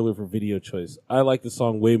over Thriller for video choice. I like the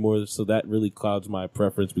song way more, so that really clouds my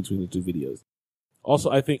preference between the two videos. Also,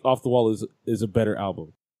 I think Off the Wall is a better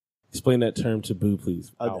album. Explain that term to Boo,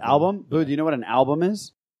 please. Album? Boo, do you know what an album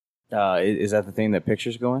is? Is that the thing that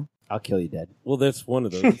pictures go in? I'll kill you dead. Well, that's one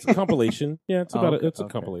of those. It's a compilation. Yeah, it's a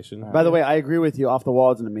compilation. By the way, I agree with you. Off the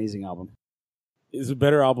Wall is an amazing album. It's a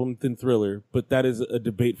better album than Thriller, but that is a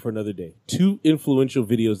debate for another day. Two influential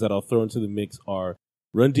videos that I'll throw into the mix are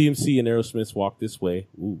Run DMC and Aerosmith's Walk This Way,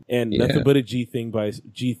 and Nothing But a G Thing by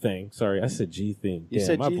G-Thing. Sorry, I said G-Thing. You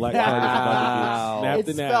said my G- black card is about to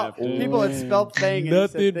get snapped in half. People had spelled thing.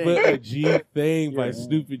 Nothing But a G-Thing by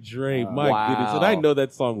Snoop and Dre. My goodness. And I know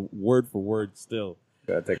that song word for word still.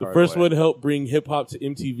 The first one helped bring hip-hop to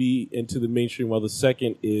MTV and to the mainstream, while the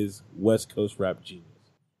second is West Coast rap genius.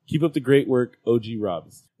 Keep up the great work, OG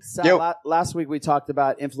Robs. So, last week we talked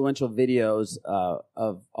about influential videos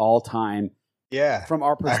of all time. Yeah, from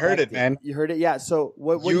our perspective. I heard it, man. You heard it, yeah. So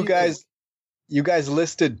what you guys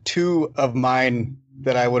listed two of mine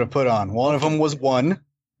that I would have put on. One of them was one.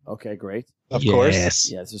 Okay, great. Of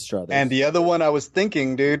course. Yeah, it's a straw. And the other one I was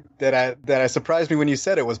thinking, dude, that surprised me when you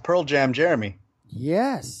said it was Pearl Jam Jeremy.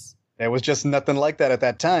 Yes. There was just nothing like that at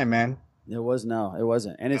that time, man. It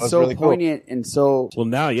wasn't. And it's was so really cool. poignant and so. Well,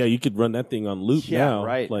 now, yeah, you could run that thing on loop now.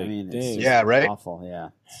 Right. Like, I mean, dang. it's Yeah, right? awful. Yeah,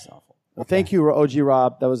 it's awful. Well, thank you, OG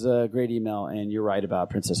Rob. That was a great email, and you're right about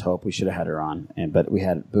Princess Hope. We should have had her on, but we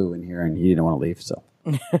had Boo in here, and he didn't want to leave. So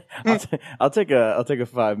I'll take a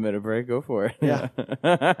 5-minute break. Go for it. Yeah.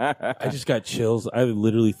 I just got chills. I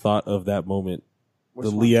literally thought of that moment, Which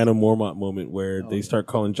the one? Lyanna Mormont moment, where they start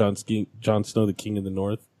calling Jon Snow the King of the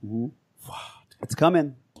North. Mm-hmm. It's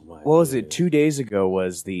coming. What was it? 2 days ago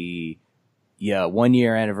was the 1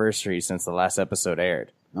 year anniversary since the last episode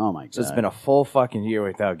aired. Oh my god! So it's been a full fucking year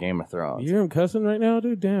without Game of Thrones. You hear him cussing right now,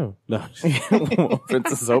 dude? Damn. No.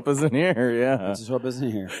 Princess Hope isn't here. Yeah. Princess Hope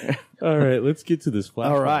isn't here. All right, let's get to this flash.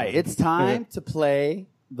 All right, it's time to play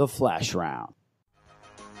the flash round.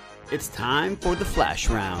 It's time for the flash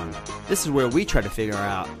round. This is where we try to figure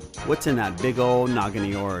out what's in that big old noggin of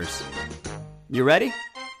yours. You ready?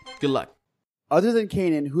 Good luck. Other than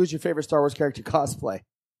Kanan, who's your favorite Star Wars character cosplay?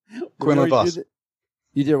 Quinlan Voss.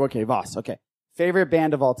 You did okay, Voss. Okay. Favorite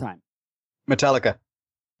band of all time? Metallica.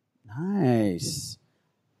 Nice.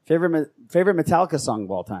 Favorite Metallica song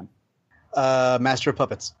of all time? Master of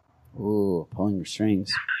Puppets. Ooh, Pulling Your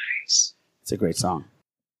Strings. Nice. It's a great song.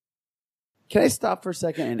 Can I stop for a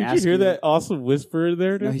second and ask Did you hear that awesome whisper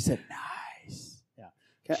there, dude? No, he said nice.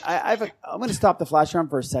 Yeah. I'm going to stop the flash round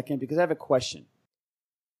for a second because I have a question.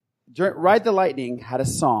 Ride the Lightning had a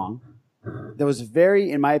song that was very,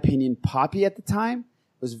 in my opinion, poppy at the time.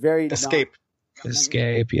 It was very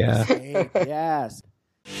Escape, yeah. Escape, yes.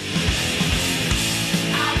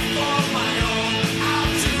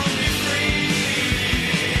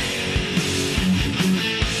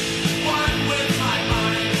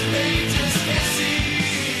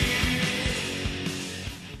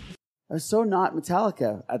 I was so not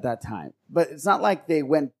Metallica at that time, but it's not like they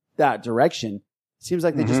went that direction. It seems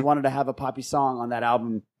like they just wanted to have a poppy song on that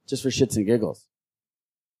album just for shits and giggles.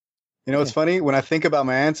 You know what's funny? When I think about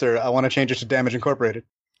my answer, I want to change it to Damage Incorporated.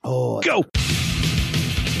 Oh, go!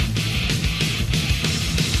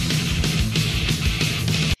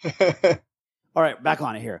 All right, back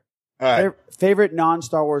on it here. All right. Favorite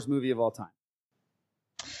non-Star Wars movie of all time?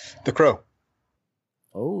 The Crow.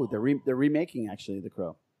 Oh, they're remaking actually The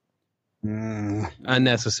Crow.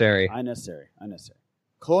 Unnecessary. Unnecessary.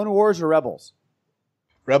 Clone Wars or Rebels?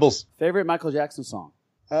 Rebels. Favorite Michael Jackson song?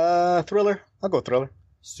 Thriller. I'll go Thriller.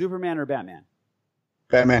 Superman or Batman?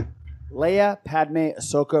 Batman. Leia, Padme,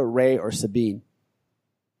 Ahsoka, Rey, or Sabine?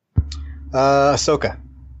 Ahsoka.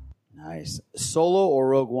 Nice. Solo or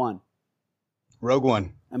Rogue One? Rogue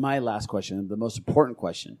One. And my last question, the most important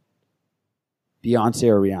question. Beyonce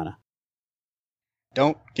or Rihanna?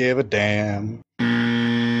 Don't give a damn.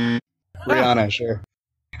 Rihanna, sure.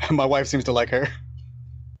 My wife seems to like her.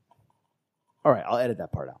 All right, I'll edit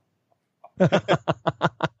that part out.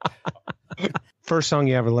 First song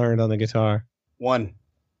you ever learned on the guitar? One.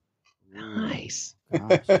 Nice.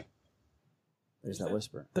 Gosh. There's that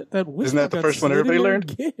whisper. That whisper. Isn't that the first one everybody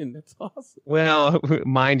learned? Again. That's awesome. Well,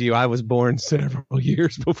 mind you, I was born several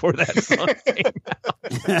years before that song came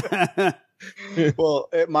out. Well,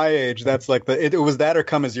 at my age, that's like it was that or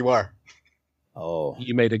Come As You Are. Oh,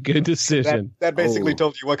 you made a good decision. That basically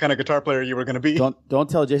told you what kind of guitar player you were going to be. Don't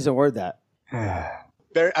tell Jason Ward that.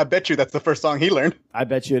 I bet you that's the first song he learned. I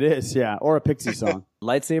bet you it is, yeah. Or a Pixie song.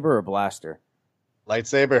 Lightsaber or blaster?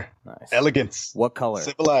 Lightsaber. Nice. Elegance. What color?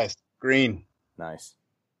 Civilized. Green. Nice.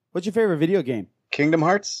 What's your favorite video game? Kingdom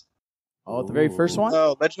Hearts. Oh, the very first one?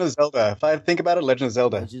 Oh, Legend of Zelda. If I think about it, Legend of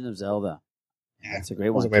Zelda. Legend of Zelda. Yeah, that's a great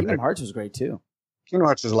one. way Kingdom better. Hearts was great too. Kingdom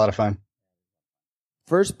Hearts is a lot of fun.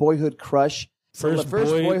 First boyhood crush. First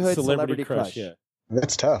boyhood celebrity crush. Yeah.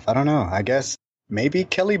 That's tough. I don't know. I guess maybe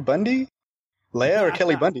Kelly Bundy? Leia or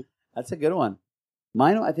Kelly Bundy? That's a good one.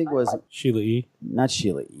 Mine, I think, was Sheila E. Not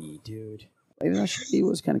Sheila E, dude. Even though Sheila E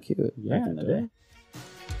was kind of cute back in the dude. day.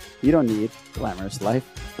 You don't need glamorous life.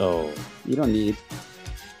 Oh, You don't need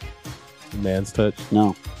man's touch.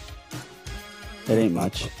 no. It ain't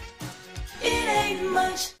much. It ain't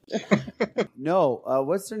much. No.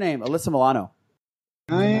 What's her name? Alyssa Milano.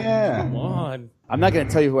 Oh, yeah. Come on. I'm not going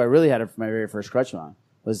to tell you who I really had for my very first crush on.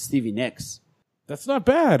 Was Stevie Nicks. That's not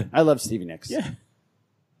bad. I love Stevie Nicks. Yeah.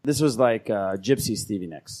 This was like Gypsy Stevie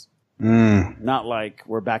Nicks. Not like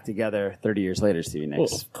we're back together 30 years later, Stevie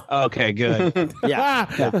Nicks. Okay, good. Yeah.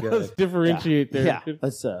 Let's differentiate there. Yeah.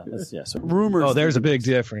 Let's So rumors. Oh, there's a big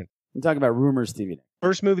difference. I'm talking about rumors, Stevie Nicks.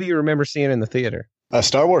 First movie you remember seeing in the theater?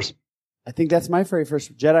 Star Wars. I think that's my very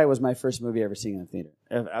first. Jedi was my first movie ever seeing in the theater.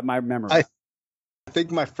 My memory. I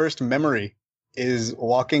think my first memory is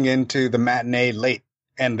walking into the matinee late,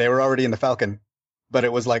 and they were already in the Falcon, but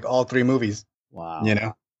it was like all 3 movies. Wow. You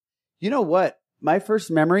know? You know what? My first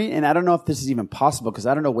memory, and I don't know if this is even possible because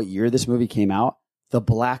I don't know what year this movie came out, The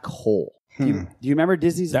Black Hole. Do you remember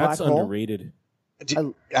Disney's That's Black Hole? underrated.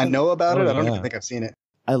 I know about it. I don't even think I've seen it.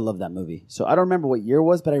 I love that movie. So I don't remember what year it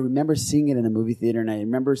was, but I remember seeing it in a movie theater, and I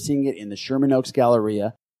remember seeing it in the Sherman Oaks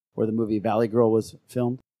Galleria where the movie Valley Girl was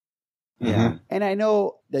filmed. Yeah. And I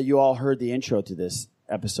know that you all heard the intro to this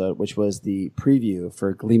episode, which was the preview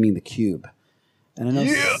for Gleaming the Cube. And I know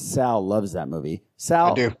Sal loves that movie.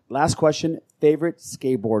 Sal, I do. Last question, favorite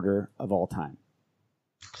skateboarder of all time?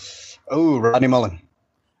 Oh, Rodney Mullen.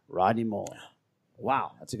 Rodney Mullen.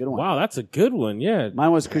 Wow, that's a good one. Wow, that's a good one. Yeah.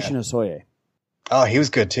 Mine was Christian Hosoye. Oh, he was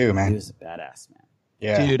good too, man. He was a badass, man.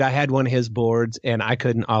 Yeah. Dude, I had one of his boards, and I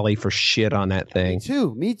couldn't ollie for shit on that thing.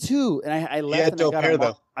 Me too. And I left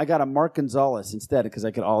and I got a Mark Gonzalez instead because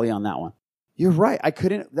I could ollie on that one. You're right. I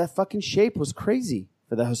couldn't. That fucking shape was crazy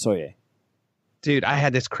for the Hosoye. Dude, I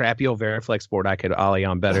had this crappy old Veriflex board I could ollie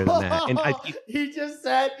on better than that. And He just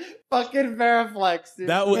said fucking Veriflex, dude.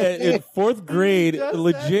 That was in 4th grade,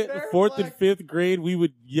 legit 4th and 5th grade, we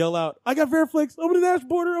would yell out, "I got Veriflex! I'm a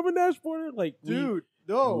dashboarder!" Like, dude,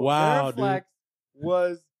 no, wow, Veriflex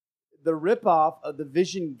was the ripoff of the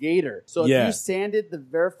Vision Gator. So if you sanded the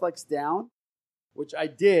Veriflex down, which I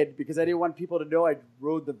did because I didn't want people to know I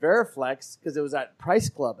rode the Veriflex because it was at Price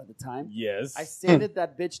Club at the time. Yes, I sanded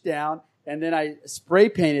that bitch down. And then I spray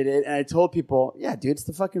painted it, and I told people, yeah, dude, it's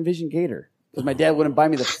the fucking Vision Gator. Because my dad wouldn't buy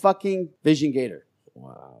me the fucking Vision Gator.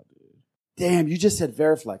 Wow, dude. Damn, you just said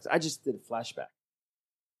Veriflex. I just did a flashback.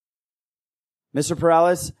 Mr.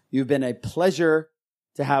 Perales, you've been a pleasure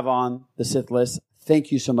to have on the Sith List.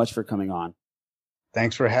 Thank you so much for coming on.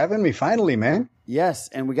 Thanks for having me finally, man. Yes,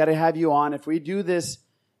 and we got to have you on. If we do this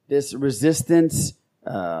Resistance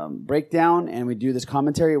breakdown and we do this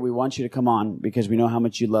commentary, we want you to come on because we know how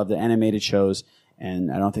much you love the animated shows,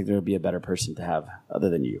 and I don't think there would be a better person to have other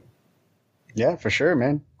than you. Yeah, for sure,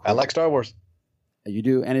 man. I like Star Wars. You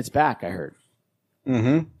do, and it's back, I heard.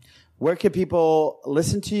 Mm-hmm. Where can people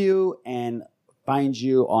listen to you and find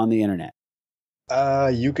you on the internet?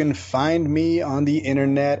 You can find me on the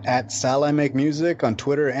internet at Sal I Make Music on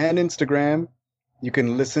Twitter and Instagram. You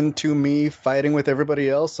can listen to me fighting with everybody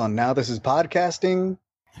else on Now This Is Podcasting.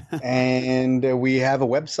 And we have a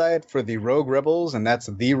website for the Rogue Rebels, and that's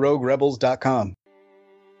theroguerebels.com.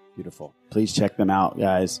 Beautiful. Please check them out,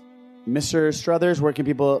 guys. Mr. Struthers, where can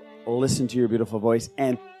people listen to your beautiful voice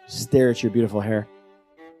and stare at your beautiful hair?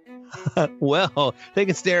 Well, they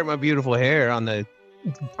can stare at my beautiful hair on the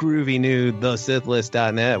groovy new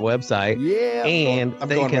thesithlist.net website. Yeah. And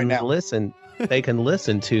they can listen. They can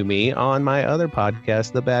listen to me on my other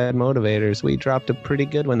podcast, The Bad Motivators. We dropped a pretty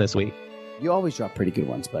good one this week. You always drop pretty good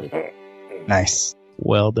ones, buddy. Nice.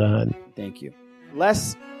 Well done. Thank you.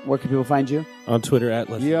 Les, where can people find you? On Twitter at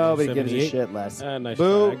Les. Yo, but gives a shit, Les. Nice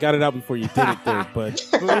Boo. try. I got it out before you did it there, but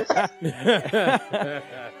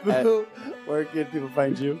Boo. Where can people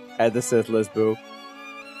find you? At the Sith List, Boo.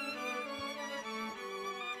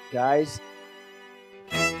 Guys,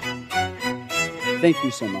 thank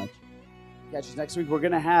you so much. Catch us next week. We're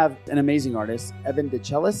going to have an amazing artist, Evan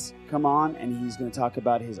DeCellis, come on, and he's going to talk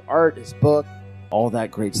about his art, his book, all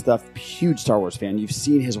that great stuff. Huge Star Wars fan. You've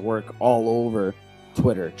seen his work all over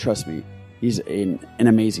Twitter. Trust me. He's an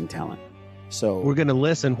amazing talent. So we're going to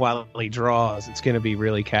listen while he draws. It's going to be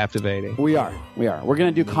really captivating. We are. We're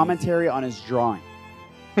going to do commentary on his drawing.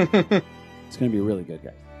 It's going to be really good,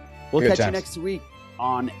 guys. We'll catch you next week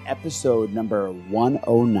on episode number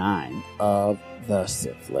 109 of The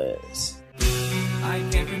Sith List. I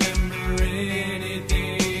can't remember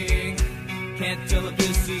anything. Can't tell if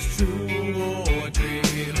this is true or a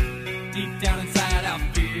dream. Deep down inside, I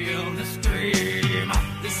feel the scream.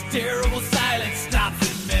 This terrible silence stops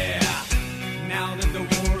in me. Now that the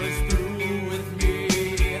war is through with me,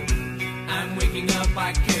 I'm waking up.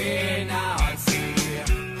 I cannot see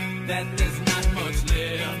that there's not much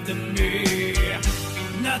left of me.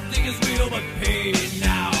 Nothing is real but pain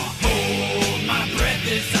now. Hold my breath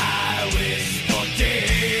as I wish for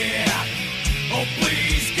death. Oh,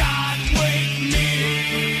 please, God, wake me.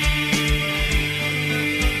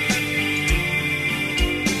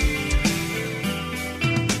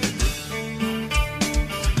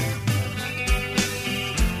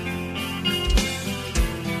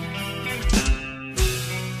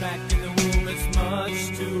 Back in the womb, it's much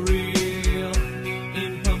too real.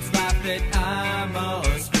 It pumps life that I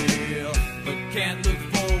must feel, but can't look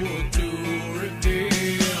for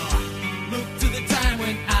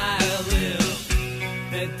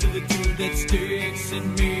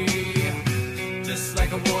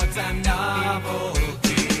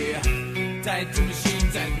tied to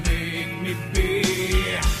machines that make me be.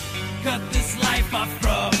 Cut this life off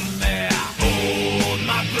from me. Hold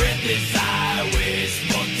my breath as I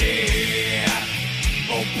wish for death.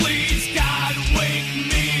 Oh, please, God, wake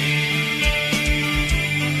me.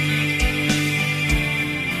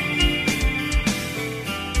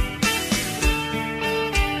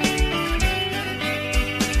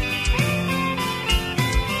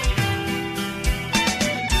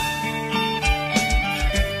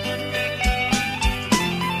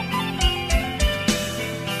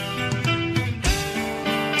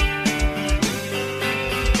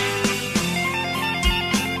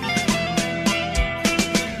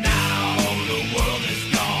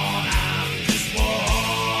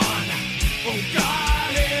 Oh God!